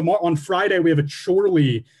 Tomorrow on Friday, we have a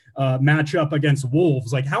Chorley matchup against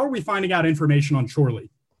Wolves. Like, how are we finding out information on Chorley?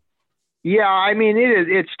 Yeah, I mean,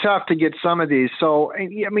 it's tough to get some of these. So,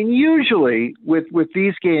 I mean, usually with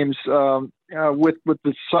these games, with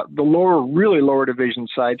the really lower division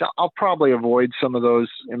sides, I'll probably avoid some of those.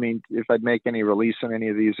 I mean, if I'd make any release on any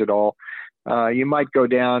of these at all, you might go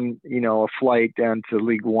down, a flight down to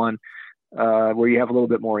League One, where you have a little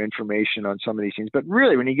bit more information on some of these teams. But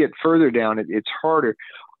really, when you get further down, it's harder.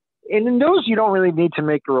 And in those, you don't really need to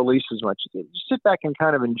make a release as much. Just sit back and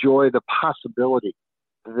kind of enjoy the possibility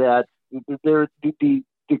that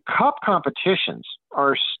the cup competitions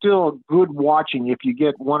are still good watching if you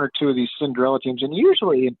get one or two of these Cinderella teams. And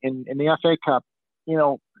usually in the FA Cup,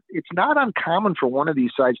 it's not uncommon for one of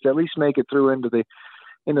these sides to at least make it through into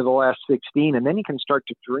the last 16, and then you can start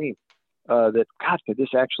to dream that, God, could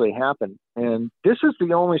this actually happen? And this is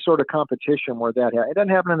the only sort of competition where it doesn't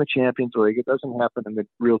happen in the Champions League. It doesn't happen in the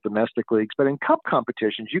real domestic leagues. But in cup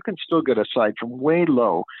competitions, you can still get a side from way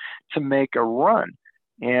low to make a run.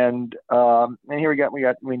 And here we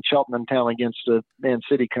got Cheltenham Town against Man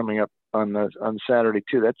City coming up on Saturday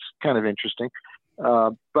too. That's kind of interesting.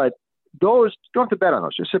 But those, don't have to bet on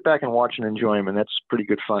those. Just sit back and watch and enjoy them, and that's pretty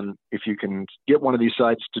good fun if you can get one of these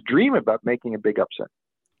sides to dream about making a big upset.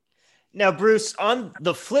 Now, Bruce, on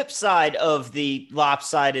the flip side of the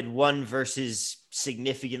lopsided one versus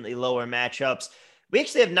significantly lower matchups, we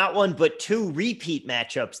actually have not one, but 2 repeat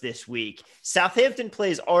matchups this week. Southampton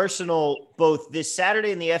plays Arsenal both this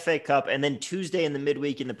Saturday in the FA Cup and then Tuesday in the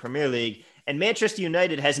midweek in the Premier League. and Manchester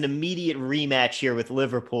United has an immediate rematch here with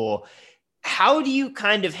Liverpool. How do you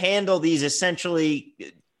kind of handle these essentially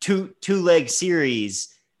two-leg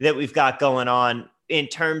series that we've got going on in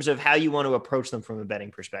terms of how you want to approach them from a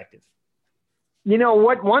betting perspective? You know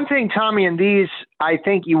what? One thing, Tommy, in these, I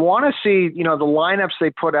think you want to see, the lineups they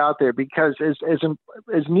put out there, because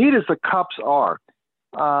as neat as the cups are,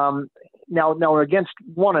 now against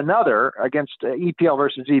one another, against EPL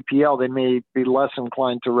versus EPL, they may be less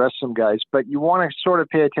inclined to rest some guys. But you want to sort of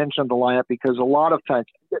pay attention to the lineup, because a lot of times,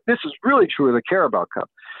 this is really true of the Carabao Cup,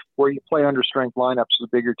 where you play under strength lineups with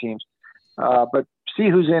bigger teams. But see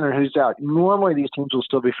who's in and who's out. Normally, these teams will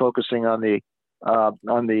still be focusing on the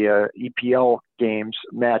EPL games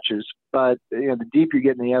matches, but the deeper you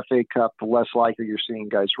get in the FA Cup, the less likely you're seeing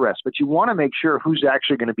guys rest. But you want to make sure who's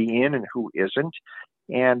actually going to be in and who isn't.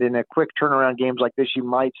 And in a quick turnaround games like this, you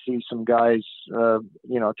might see some guys,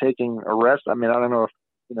 taking a rest. I mean, I don't know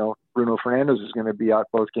if Bruno Fernandes is going to be out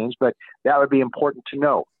both games, but that would be important to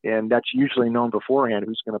know. And that's usually known beforehand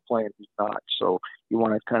who's going to play and who's not. So you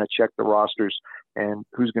want to kind of check the rosters and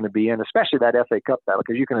who's going to be in, especially that FA Cup battle,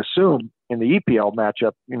 because you can assume in the EPL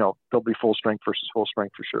matchup, they'll be full strength versus full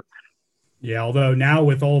strength for sure. Yeah, although now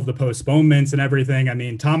with all of the postponements and everything, I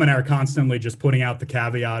mean, Tom and I are constantly just putting out the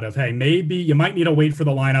caveat of, hey, maybe you might need to wait for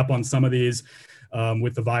the lineup on some of these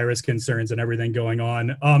with the virus concerns and everything going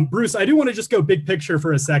on. Bruce, I do want to just go big picture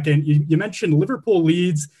for a second. You mentioned Liverpool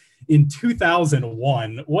Leeds in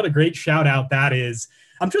 2001. What a great shout out that is.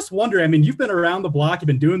 I'm just wondering, I mean, you've been around the block, you've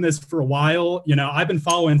been doing this for a while. I've been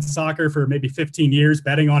following soccer for maybe 15 years,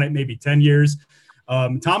 betting on it maybe 10 years.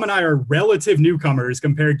 Tom and I are relative newcomers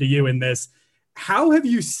compared to you in this. How have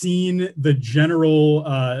you seen the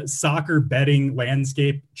general soccer betting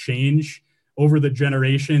landscape change over the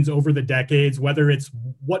generations, over the decades, whether it's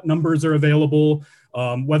what numbers are available,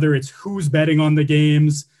 whether it's who's betting on the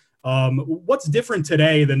games? What's different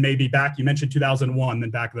today than maybe back, you mentioned 2001,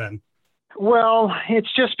 than back then? Well, it's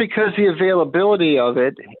just because the availability of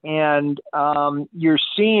it, and you're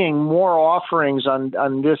seeing more offerings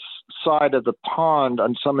on this side of the pond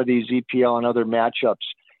on some of these EPL and other matchups.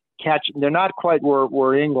 They're not quite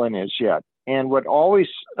where England is yet. And what always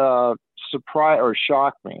surprised or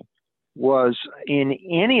shocked me was in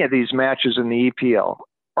any of these matches in the EPL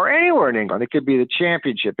or anywhere in England, it could be the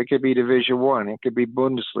Championship, it could be Division One, it could be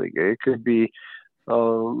Bundesliga, it could be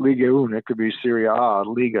Liga 1, it could be Serie A,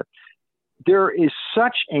 Liga. There is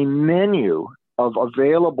such a menu of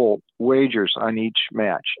available wagers on each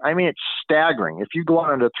match. I mean, it's staggering. If you go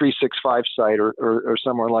on a 365 site or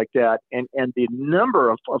somewhere like that, and the number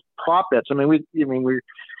of prop bets. I mean, we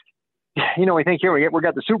think here we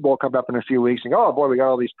got the Super Bowl coming up in a few weeks, and oh boy, we got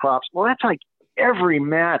all these props. Well, that's like every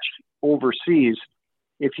match overseas.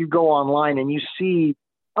 If you go online and you see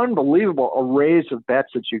unbelievable arrays of bets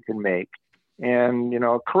that you can make. And,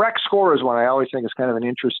 correct score is one I always think is kind of an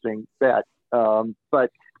interesting bet.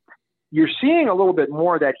 But you're seeing a little bit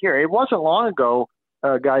more of that here. It wasn't long ago,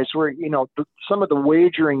 guys, where, some of the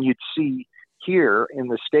wagering you'd see here in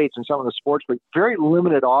the States and some of the sports, but very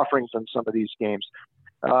limited offerings on some of these games.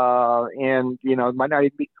 And, it might not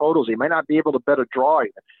even be totals. You might not be able to bet a draw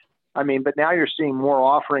even. I mean, but now you're seeing more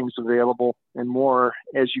offerings available and more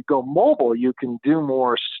as you go mobile, you can do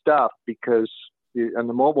more stuff because and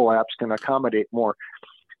the mobile apps can accommodate more.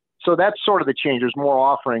 So that's sort of the change. There's more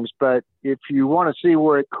offerings, but if you want to see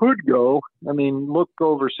where it could go, I mean, look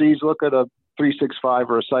overseas, look at a 365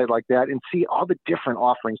 or a site like that and see all the different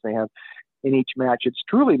offerings they have in each match. It's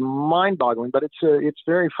truly mind-boggling, but it's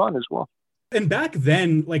very fun as well. And back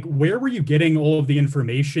then, like, where were you getting all of the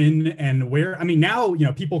information and where, I mean, now,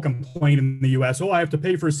 people complain in the US, I have to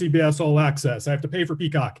pay for CBS All Access. I have to pay for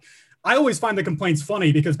Peacock. I always find the complaints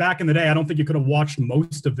funny because back in the day, I don't think you could have watched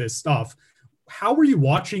most of this stuff. How were you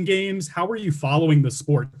watching games? How were you following the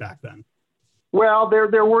sport back then? Well,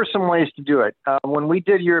 there were some ways to do it. When we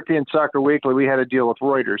did European Soccer Weekly, we had a deal with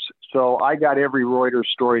Reuters. So I got every Reuters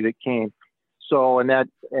story that came. So that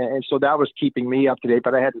was keeping me up to date,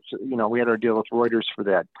 but I had to, we had our deal with Reuters for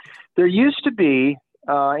that. There used to be,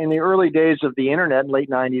 in the early days of the internet, late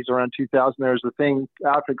 90s, around 2000, there was a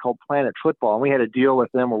outfit called Planet Football, and we had a deal with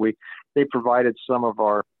them where they provided some of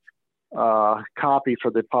our copy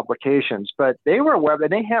for the publications. But they had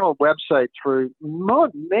a website for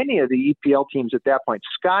many of the EPL teams at that point.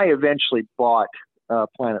 Sky eventually bought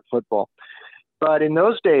Planet Football. But in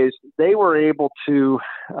those days, they were able to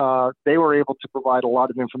provide a lot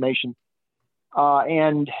of information.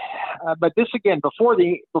 But this again, before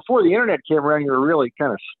the internet came around, you were really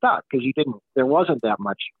kind of stuck because there wasn't that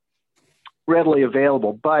much readily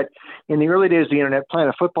available. But in the early days of the internet,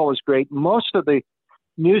 Planet Football was great. Most of the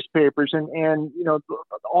newspapers and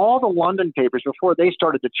all the London papers before they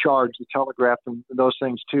started to charge, the Telegraph and those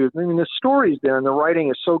things too. I mean, the stories there and the writing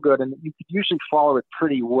is so good, and you could usually follow it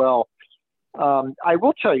pretty well. I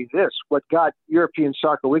will tell you this: what got European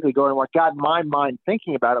Soccer Weekly going, what got my mind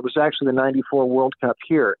thinking about it, was actually the '94 World Cup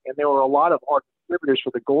here, and there were a lot of art contributors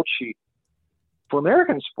for the Gold Sheet for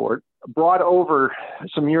American sport brought over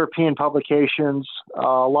some European publications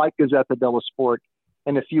like Gazzetta dello Sport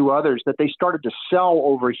and a few others that they started to sell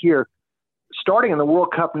over here starting in the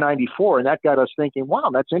World Cup '94. And that got us thinking, wow,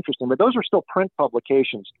 that's interesting. But those are still print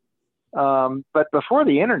publications. But before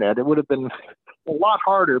the internet, it would have been a lot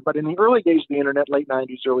harder. But in the early days of the internet, late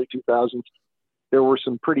 '90s, early 2000s, there were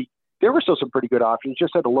still some pretty good options. You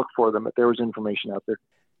just had to look for them, but there was information out there.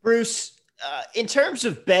 Bruce, in terms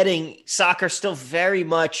of betting, soccer's still very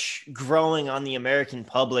much growing on the American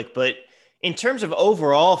public, but in terms of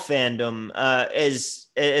overall fandom, as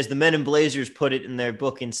the Men in Blazers put it in their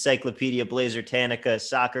book, Encyclopedia Blazertanica,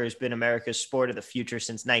 soccer has been America's sport of the future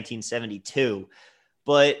since 1972.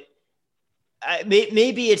 But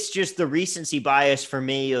maybe it's just the recency bias for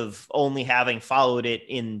me of only having followed it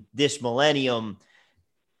in this millennium.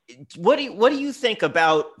 What do you think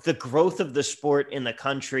about the growth of the sport in the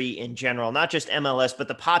country in general, not just MLS, but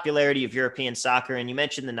the popularity of European soccer? And you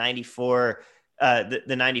mentioned the '94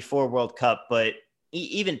 World Cup, but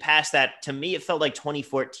even past that, to me, it felt like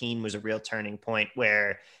 2014 was a real turning point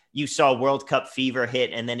where you saw World Cup fever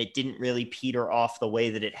hit, and then it didn't really peter off the way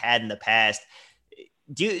that it had in the past.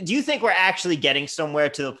 Do you think we're actually getting somewhere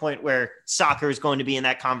to the point where soccer is going to be in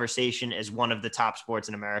that conversation as one of the top sports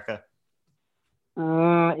in America?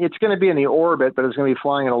 It's going to be in the orbit, but it's going to be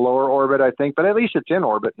flying in a lower orbit, I think. But at least it's in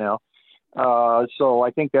orbit now. So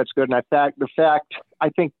I think that's good. And I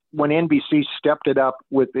think when NBC stepped it up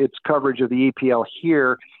with its coverage of the EPL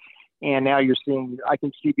here, and now you're seeing, I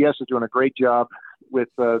think CBS is doing a great job with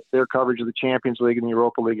their coverage of the Champions League and the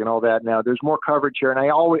Europa League and all that. Now there's more coverage here, and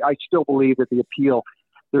I still believe that the appeal,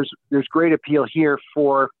 there's great appeal here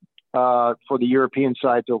for the European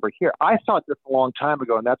sides over here. I thought this a long time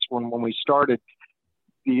ago, and that's when we started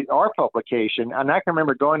our publication. And I can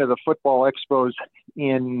remember going to the football expos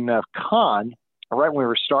in Cannes right when we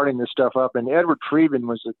were starting this stuff up. And Edward Friedman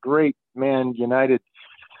was a great Man United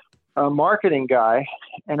marketing guy.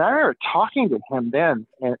 And I remember talking to him then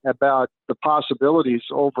about the possibilities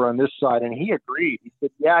over on this side. And he agreed.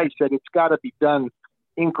 He said, it's got to be done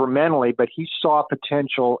incrementally, but he saw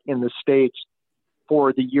potential in the States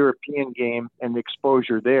for the European game and the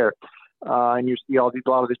exposure there. And you see a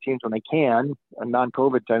lot of these teams when they can,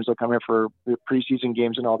 non-COVID times, they'll come here for the preseason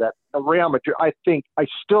games and all that. Real Madrid, I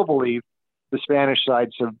still believe the Spanish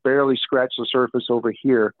sides have barely scratched the surface over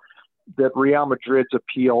here, that Real Madrid's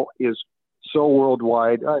appeal is so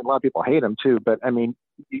worldwide. A lot of people hate them too, but I mean,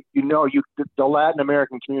 the Latin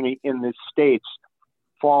American community in the States,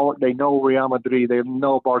 they know Real Madrid, they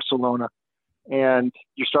know Barcelona, and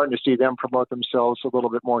you're starting to see them promote themselves a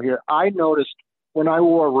little bit more here. I noticed when I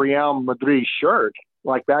wore a Real Madrid shirt,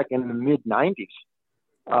 like back in the mid-'90s,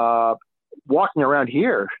 walking around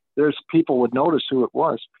here, there's people would notice who it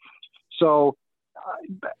was. So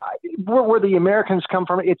where the Americans come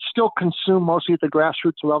from, it's still consumed mostly at the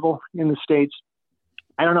grassroots level in the States.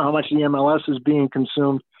 I don't know how much the MLS is being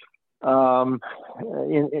consumed,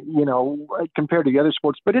 compared to the other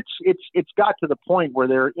sports, but it's got to the point where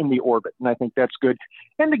they're in the orbit, and I think that's good.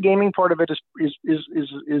 And the gaming part of it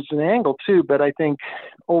is an angle too, but I think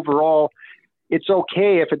overall it's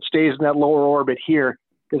okay if it stays in that lower orbit here,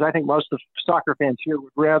 because I think most of the soccer fans here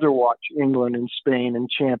would rather watch England and Spain and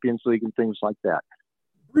Champions League and things like that.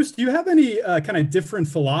 Bruce, do you have any kind of different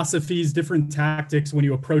philosophies, different tactics when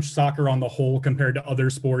you approach soccer on the whole compared to other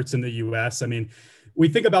sports in the U.S.? I mean, we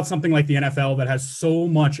think about something like the NFL that has so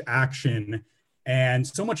much action and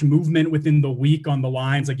so much movement within the week on the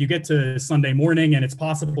lines. Like you get to Sunday morning and it's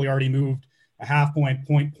possibly already moved a half point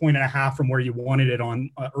and a half from where you wanted it on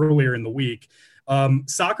earlier in the week.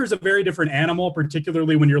 Soccer is a very different animal,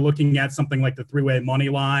 particularly when you're looking at something like the three-way money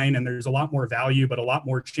line, and there's a lot more value, but a lot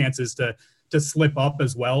more chances to slip up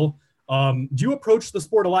as well. Do you approach the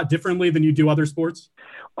sport a lot differently than you do other sports?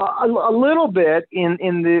 A little bit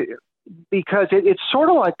because it's sort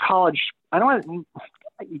of like college.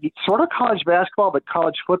 It's sort of college basketball, but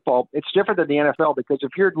college football. It's different than the NFL, because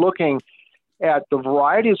if you're looking at the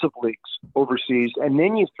varieties of leagues overseas, and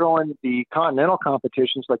then you throw in the continental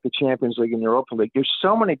competitions like the Champions League and Europa League, there's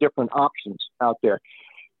so many different options out there.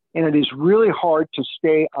 And it is really hard to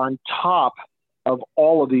stay on top of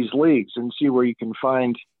all of these leagues and see where you can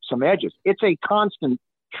find some edges. It's a constant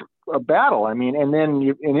battle. I mean, and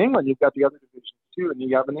then in England, you've got the other divisions too, and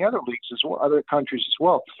you have in the other leagues as well, other countries as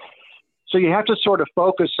well. So you have to sort of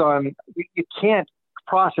focus on, you can't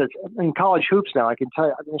process in college hoops now. I can tell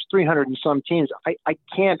you, there's 300 and some teams. I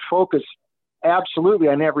can't focus absolutely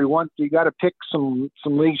on every one. So you got to pick some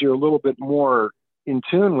leagues you're a little bit more in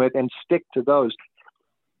tune with and stick to those.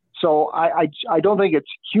 So I don't think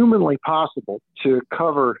it's humanly possible to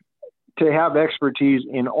have expertise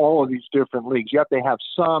in all of these different leagues. You have to have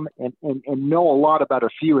some and know a lot about a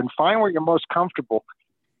few and find where you're most comfortable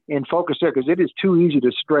and focus there, because it is too easy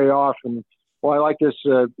to stray off and, well, I like this,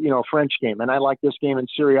 French game, and I like this game in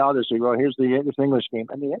Serie A this week. Well, here's this English game.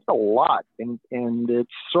 I mean, it's a lot, and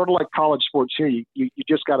it's sort of like college sports here. You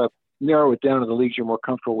just got to narrow it down to the leagues you're more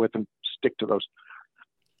comfortable with and stick to those.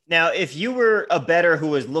 Now, if you were a bettor who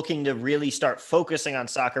was looking to really start focusing on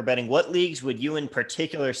soccer betting, what leagues would you in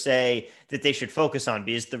particular say that they should focus on?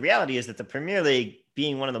 Because the reality is that the Premier League,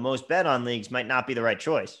 being one of the most bet on leagues, might not be the right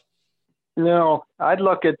choice. No, I'd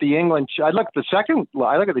look at the England. I look at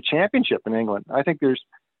the Championship in England. I think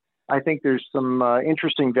there's some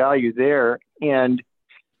interesting value there. And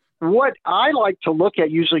what I like to look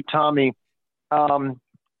at usually, Tommy,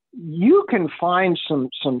 you can find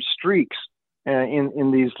some streaks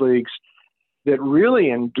in these leagues that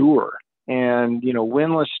really endure, and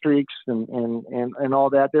winless streaks and all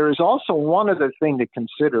that. There is also one other thing to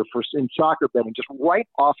consider in soccer betting, just right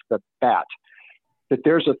off the bat, that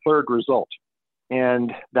there's a third result,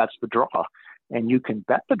 and that's the draw, and you can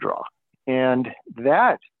bet the draw. And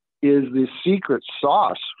that is the secret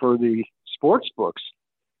sauce for the sports books,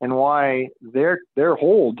 and why their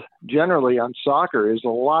hold generally on soccer is a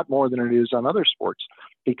lot more than it is on other sports,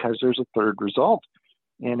 because there's a third result.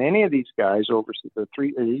 And any of these guys over the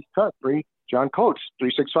three, John Coates,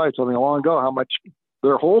 365, told me long ago how much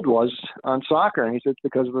their hold was on soccer, and he said it's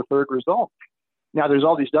because of the third result. Now, there's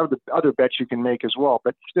all these other bets you can make as well,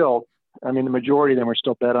 but still, I mean, the majority of them are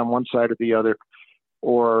still bet on one side or the other,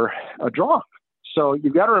 or a draw. So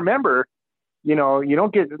you've got to remember, you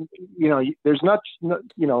don't get, there's not,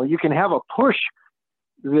 you can have a push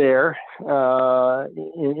there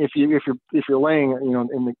if you're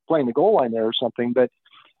laying, playing the goal line there or something, but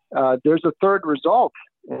there's a third result,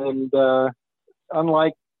 and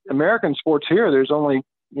unlike American sports here, there's only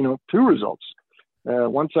two results.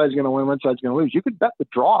 One side's going to win, one side's going to lose. You could bet the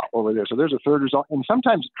draw over there. So there's a third result. And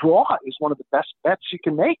sometimes draw is one of the best bets you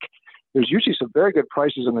can make. There's usually some very good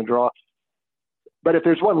prices in the draw. But if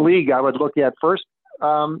there's one league I would look at first,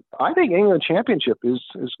 I think England Championship is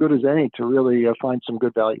as good as any to really find some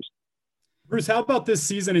good values. Bruce, how about this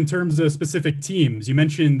season in terms of specific teams? You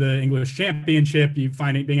mentioned the English Championship,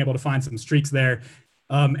 being able to find some streaks there.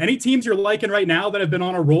 Any teams you're liking right now that have been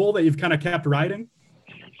on a roll that you've kind of kept riding?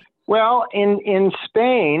 Well, in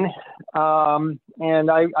Spain,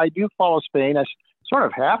 and I do follow Spain. I sort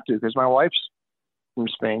of have to because my wife's from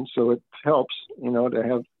Spain, so it helps, to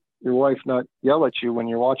have your wife not yell at you when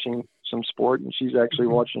you're watching some sport, and she's actually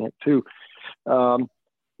watching it too.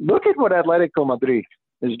 Look at what Atletico Madrid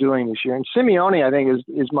is doing this year. And Simeone, I think,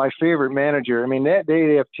 is my favorite manager. I mean,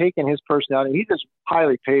 they have taken his personality. He's as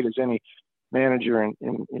highly paid as any manager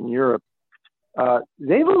in Europe.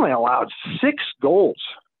 They've only allowed 6 goals,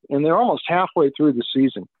 and they're almost halfway through the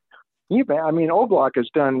season. Oblak has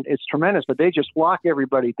done, it's tremendous, but they just lock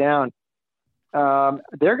everybody down.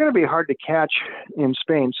 They're going to be hard to catch in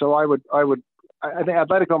Spain. So I think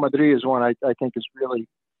Atletico Madrid is one I think is really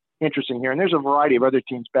interesting here. And there's a variety of other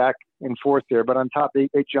teams back and forth there, but on top, they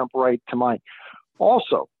jump right to mind.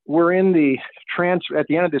 Also, we're in the at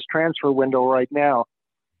the end of this transfer window right now,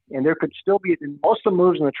 and there could still be, most of the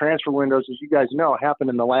moves in the transfer windows, as you guys know, happen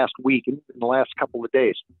in the last week, in the last couple of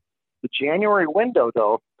days. The January window,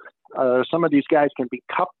 though, some of these guys can be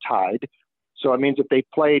cup tied. So it means if they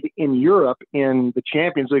played in Europe in the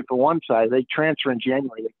Champions League for one side, they transfer in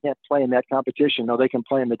January. They can't play in that competition. No, they can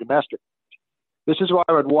play in the domestic. This is why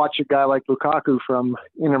I would watch a guy like Lukaku from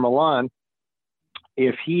Inter Milan.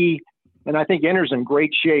 And I think Inter's in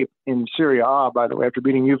great shape in Serie A, by the way, after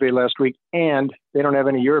beating Juve last week, and they don't have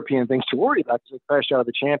any European things to worry about because they crashed out of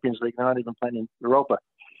the Champions League. They're not even playing in Europa.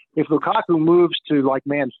 If Lukaku moves to like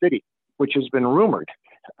Man City, which has been rumored,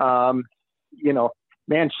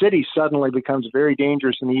 Man City suddenly becomes very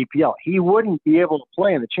dangerous in the EPL. He wouldn't be able to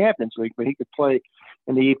play in the Champions League, but he could play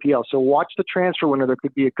in the EPL. So watch the transfer window. There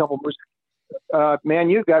could be a couple moves. Man,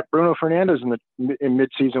 you got Bruno Fernandes in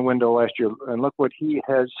mid-season window last year, and look what he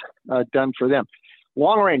has done for them.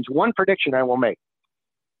 Long range, one prediction I will make.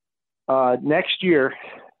 Next year,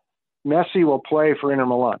 Messi will play for Inter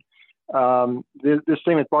Milan. This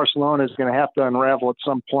thing with Barcelona is going to have to unravel at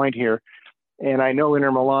some point here, and I know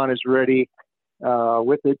Inter Milan is ready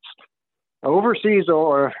with its overseas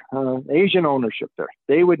or Asian ownership there.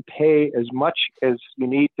 They would pay as much as you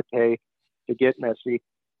need to pay to get Messi.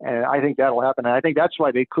 And I think that'll happen. And I think that's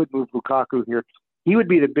why they could move Lukaku here. He would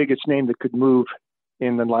be the biggest name that could move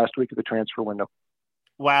in the last week of the transfer window.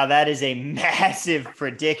 Wow, that is a massive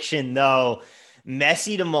prediction, though.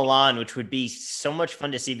 Messi to Milan, which would be so much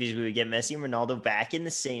fun to see because we would get Messi and Ronaldo back in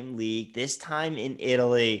the same league, this time in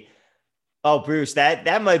Italy. Oh, Bruce,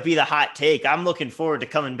 that might be the hot take. I'm looking forward to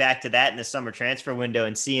coming back to that in the summer transfer window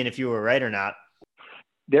and seeing if you were right or not.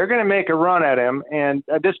 They're going to make a run at him, and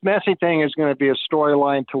this Messi thing is going to be a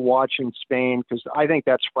storyline to watch in Spain because I think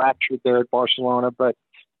that's fractured there at Barcelona. But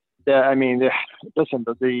listen,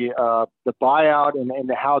 the buyout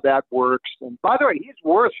and how that works. And by the way, he's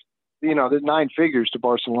worth the 9 figures to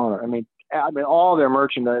Barcelona. I mean, all their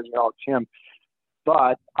merchandise, it's him.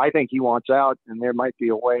 But I think he wants out, and there might be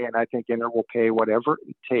a way, and I think Inter will pay whatever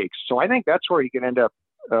it takes. So I think that's where he can end up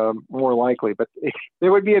more likely. But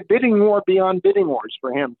there would be a bidding war beyond bidding wars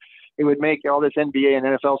for him. It would make all this NBA and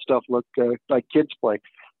NFL stuff look like kids play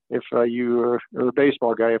if you are a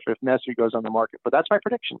baseball guy, if Messi goes on the market. But that's my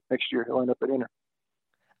prediction. Next year he'll end up at Inter.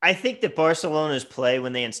 I think that Barcelona's play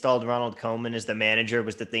when they installed Ronald Koeman as the manager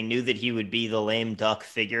was that they knew that he would be the lame duck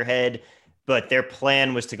figurehead, but their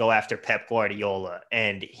plan was to go after Pep Guardiola,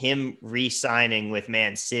 and him re-signing with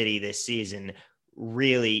Man City this season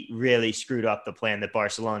really, really screwed up the plan that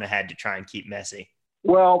Barcelona had to try and keep Messi.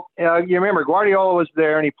 Well, you remember Guardiola was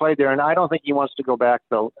there and he played there, and I don't think he wants to go back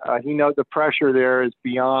though. He knows the pressure there is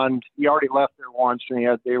beyond. He already left there once,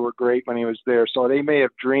 and they were great when he was there, so they may have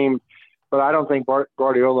dreamed. But I don't think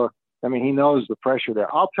Guardiola, he knows the pressure there.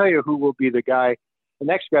 I'll tell you who will be the guy. The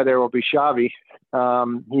next guy there will be Xavi.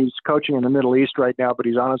 He's coaching in the Middle East right now, but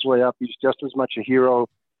he's on his way up. He's just as much a hero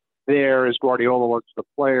there as Guardiola was the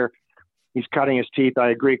player. He's cutting his teeth.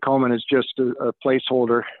 I agree. Koeman is just a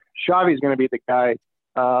placeholder. Xavi's going to be the guy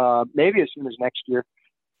maybe as soon as next year.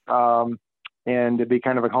 And it'd be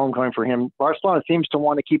kind of a homecoming for him. Barcelona seems to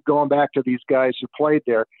want to keep going back to these guys who played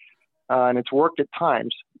there. And it's worked at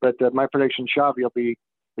times, but my prediction, Xavi will be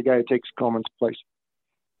the guy who takes Koeman's place.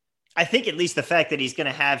 I think at least the fact that he's going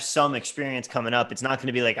to have some experience coming up, it's not going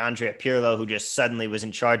to be like Andrea Pirlo, who just suddenly was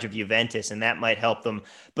in charge of Juventus, and that might help them.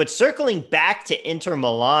 But circling back to Inter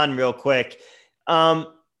Milan real quick,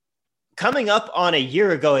 coming up on a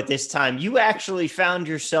year ago at this time, you actually found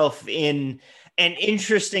yourself in an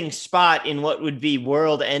interesting spot in what would be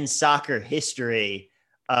world and soccer history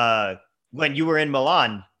when you were in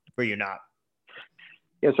Milan. Were you not?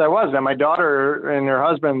 Yes, I was. And my daughter and her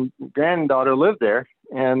husband, granddaughter lived there.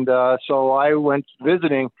 And so I went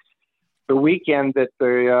visiting the weekend that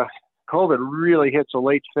the COVID really hit, so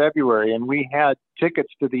late February. And we had tickets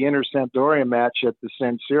to the Inter-Sampdoria match at the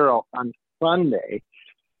San Siro on Sunday.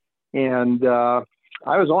 And I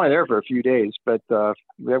was only there for a few days, but my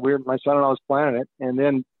son-in-law was planning it. And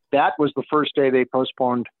then that was the first day they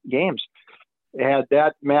postponed games. Had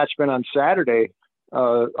that match been on Saturday,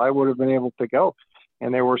 I would have been able to go.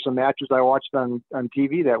 And there were some matches I watched on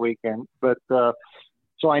TV that weekend. But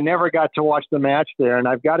so I never got to watch the match there. And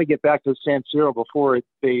I've got to get back to San Siro before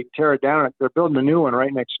they tear it down. They're building a new one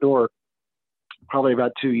right next door, probably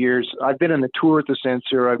about 2 years. I've been in the tour at the San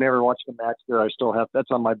Siro. I've never watched the match there. I still have.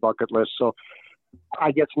 That's on my bucket list. So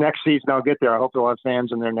I guess next season I'll get there. I hope they'll have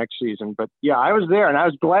fans in there next season. But yeah, I was there, and I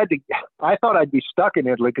was glad to. I thought I'd be stuck in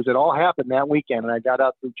Italy because it all happened that weekend, and I got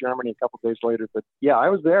out through Germany a couple of days later. But yeah, I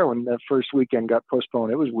was there when the first weekend got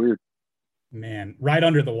postponed. It was weird. Man, right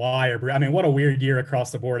under the wire. I mean, what a weird year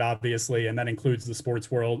across the board, obviously, and that includes the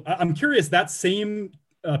sports world. I'm curious, that same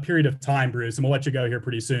period of time, Bruce, and we'll let you go here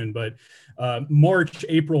pretty soon, but March,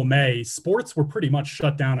 April, May, sports were pretty much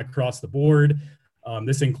shut down across the board.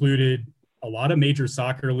 This included a lot of major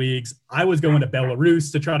soccer leagues. I was going to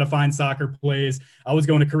Belarus to try to find soccer plays. I was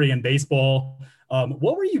going to Korean baseball.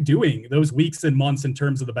 What were you doing those weeks and months in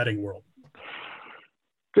terms of the betting world?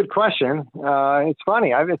 Good question. It's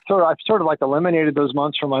funny. I've sort of like eliminated those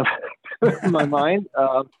months from my my mind.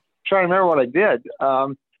 Trying to remember what I did.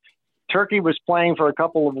 Turkey was playing for a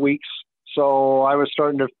couple of weeks, so I was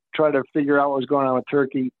starting to try to figure out what was going on with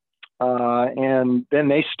Turkey. And then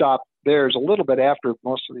they stopped theirs a little bit after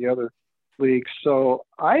most of the other leagues. So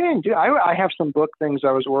I didn't do. I have some book things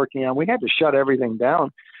I was working on. We had to shut everything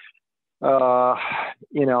down.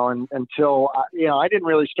 And until I didn't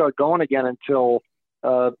really start going again until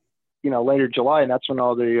later July, and that's when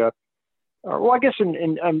all the I guess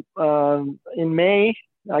in May,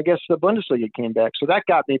 I guess the Bundesliga came back, so that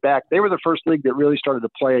got me back. They were the first league that really started to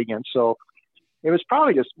play again, so it was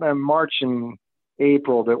probably just March and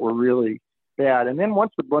April that were really bad, and then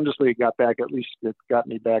once the Bundesliga got back, at least it got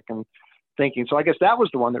me back and thinking. So I guess that was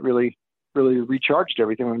the one that really recharged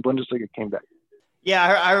everything when Bundesliga came back. Yeah,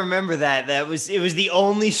 I remember that. It was the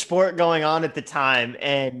only sport going on at the time,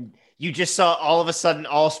 and you just saw all of a sudden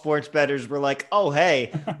all sports bettors were like, "Oh,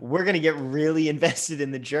 hey, we're gonna get really invested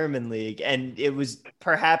in the German league," and it was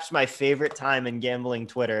perhaps my favorite time in gambling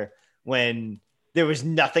Twitter when there was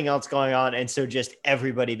nothing else going on, and so just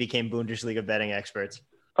everybody became Bundesliga betting experts.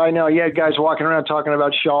 I know. You had guys walking around talking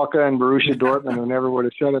about Schalke and Borussia Dortmund who never would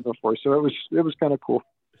have said it before, so it was kind of cool.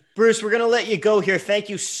 Bruce, we're going to let you go here. Thank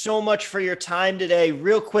you so much for your time today.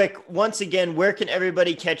 Real quick, once again, where can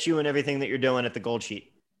everybody catch you and everything that you're doing at the Gold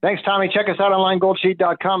Sheet? Thanks, Tommy. Check us out online,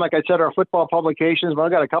 goldsheet.com. Like I said, our football publications, but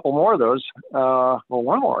I've got a couple more of those.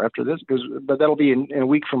 One more after this, but that'll be in a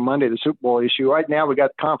week from Monday, the Super Bowl issue. Right now, we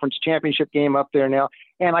got conference championship game up there now.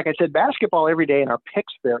 And like I said, basketball every day, and our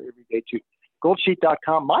picks there every day, too.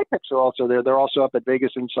 Goldsheet.com. My picks are also there. They're also up at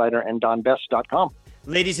Vegas Insider and DonBest.com.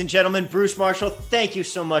 Ladies and gentlemen, Bruce Marshall, thank you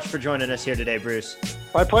so much for joining us here today, Bruce.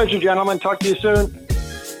 My pleasure, gentlemen. Talk to you soon.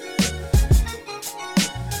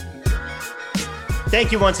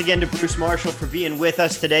 Thank you once again to Bruce Marshall for being with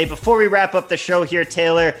us today. Before we wrap up the show here,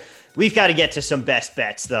 Taylor, we've got to get to some best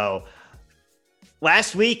bets, though.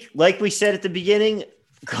 Last week, like we said at the beginning,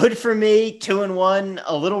 good for me, 2-1,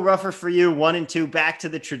 a little rougher for you, 1-2, back to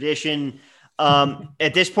the tradition.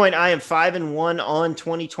 At this point, I am 5-1 on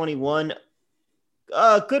 2021.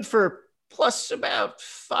 Good for plus about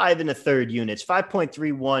 5 1/3 units,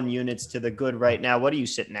 5.31 units to the good right now. What are you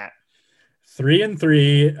sitting at?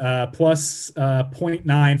 3-3 plus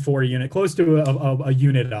 0.94 unit, close to a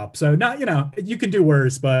unit up. So not, you can do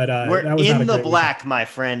worse, but we're that was in the black, my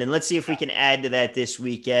friend. And let's see if we can add to that this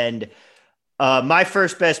weekend. My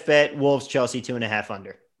first best bet: Wolves Chelsea 2.5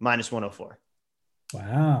 under -104.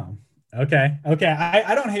 Wow. Okay.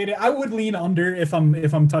 I don't hate it. I would lean under if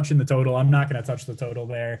I'm touching the total. I'm not going to touch the total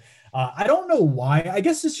there. I don't know why. I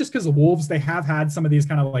guess it's just because the Wolves, they have had some of these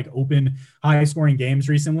kind of like open, high scoring games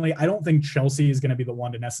recently. I don't think Chelsea is going to be the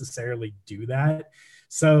one to necessarily do that.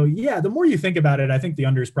 So yeah, the more you think about it, I think the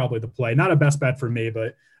under is probably the play. Not a best bet for me,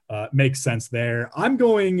 but makes sense there. I'm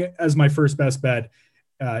going as my first best bet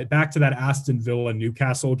back to that Aston Villa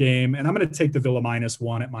Newcastle game. And I'm going to take the Villa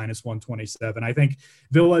 -1 at -127. I think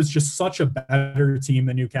Villa is just such a better team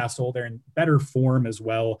than Newcastle. They're in better form as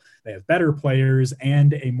well. They have better players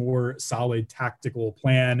and a more solid tactical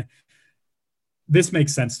plan. This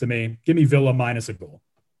makes sense to me. Give me Villa minus a goal.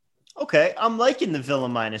 Okay, I'm liking the Villa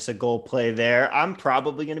minus a goal play there. I'm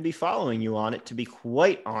probably going to be following you on it, to be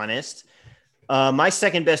quite honest. My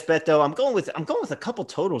second best bet, though, I'm going with a couple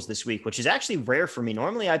totals this week, which is actually rare for me.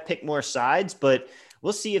 Normally, I pick more sides, but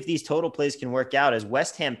we'll see if these total plays can work out. As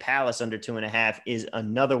West Ham Palace under 2.5 is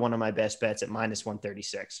another one of my best bets at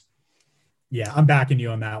 -136. Yeah, I'm backing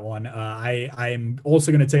you on that one. I'm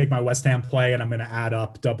also going to take my West Ham play, and I'm going to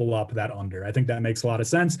double up that under. I think that makes a lot of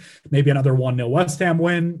sense. Maybe another 1-0 West Ham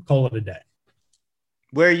win. Call it a day.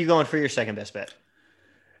 Where are you going for your second best bet?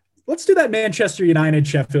 Let's do that Manchester United,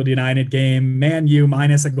 Sheffield United game. Man U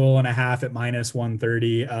minus a goal and a half at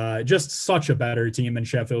 -130. Just such a better team than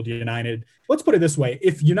Sheffield United. Let's put it this way.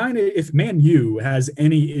 If Man U has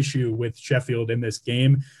any issue with Sheffield in this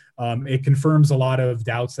game, it confirms a lot of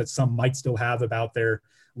doubts that some might still have about their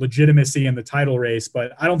legitimacy in the title race.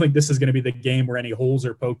 But I don't think this is going to be the game where any holes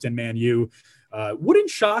are poked in Man U.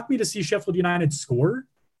 Wouldn't shock me to see Sheffield United score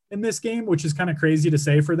in this game, which is kind of crazy to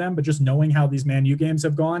say for them, but just knowing how these Man U games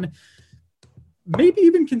have gone, maybe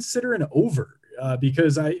even consider an over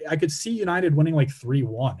because I could see United winning like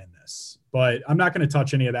 3-1 in this, but I'm not going to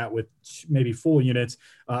touch any of that with maybe full units.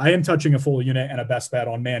 I am touching a full unit and a best bet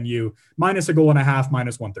on Man U minus a goal and a half,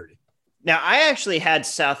 -130. Now, I actually had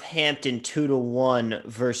Southampton 2-1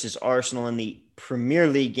 versus Arsenal in the Premier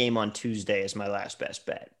League game on Tuesday as my last best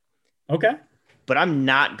bet. Okay. But I'm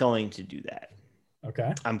not going to do that.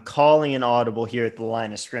 Okay. I'm calling an audible here at the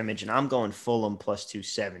line of scrimmage, and I'm going Fulham plus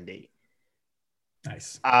 270.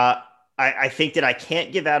 Nice. I think that I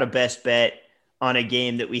can't give out a best bet on a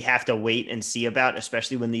game that we have to wait and see about,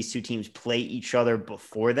 especially when these two teams play each other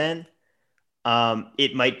before then.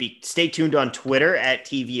 It might be stay tuned on Twitter at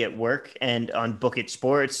TV at Work and on Book It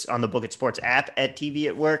Sports, on the Book It Sports app at TV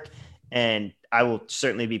at Work. And I will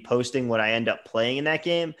certainly be posting what I end up playing in that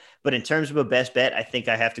game. But in terms of a best bet, I think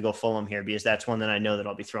I have to go Fulham here because that's one that I know that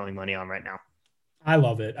I'll be throwing money on right now. I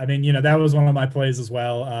love it. I mean, that was one of my plays as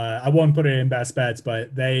well. I won't put it in best bets,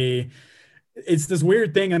 but it's this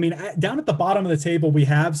weird thing. I mean, down at the bottom of the table, we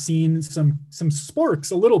have seen some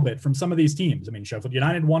sparks a little bit from some of these teams. I mean, Sheffield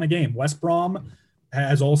United won a game. West Brom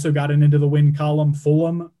has also gotten into the win column.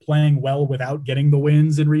 Fulham playing well without getting the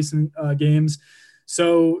wins in recent games.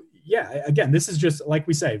 So, yeah, again, this is just like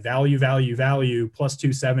we say, value, plus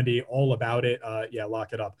 270, all about it. Yeah,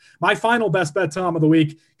 lock it up. My final best bet, Tom, of the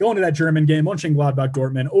week, going to that German game, Mönchengladbach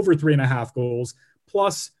Dortmund, over 3.5 goals,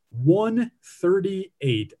 plus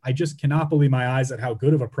 138. I just cannot believe my eyes at how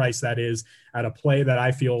good of a price that is at a play that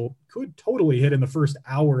I feel could totally hit in the first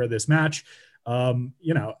hour of this match.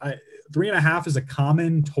 3.5 is a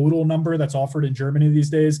common total number that's offered in Germany these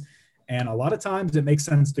days. And a lot of times it makes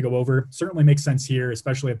sense to go over. Certainly makes sense here,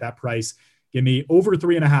 especially at that price. Give me over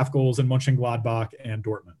 3.5 goals in Mönchengladbach and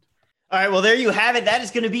Dortmund. All right, well, there you have it. That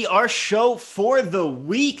is going to be our show for the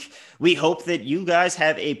week. We hope that you guys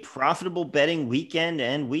have a profitable betting weekend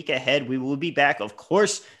and week ahead. We will be back, of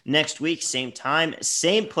course, next week, same time,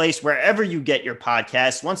 same place, wherever you get your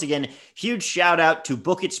podcasts. Once again, huge shout out to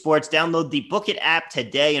Book It Sports. Download the Book It app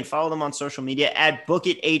today and follow them on social media at Book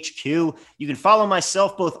It HQ. You can follow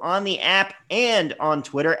myself both on the app and on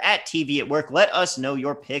Twitter at TV at Work. Let us know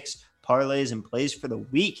your picks, parlays, and plays for the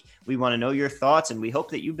week. We want to know your thoughts, and we hope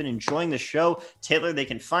that you've been enjoying the show. Taylor, they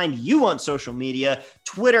can find you on social media,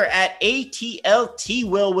 Twitter at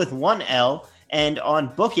ATLTWill with 1L, and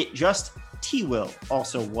on Book It, just TWill,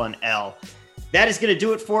 also 1L. That is going to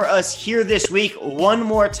do it for us here this week. One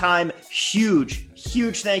more time, huge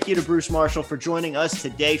thank you to Bruce Marshall for joining us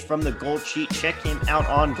today from the Gold Sheet. Check him out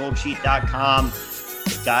on goldsheet.com.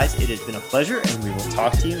 Guys, it has been a pleasure, and we will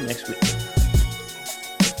talk to you next week.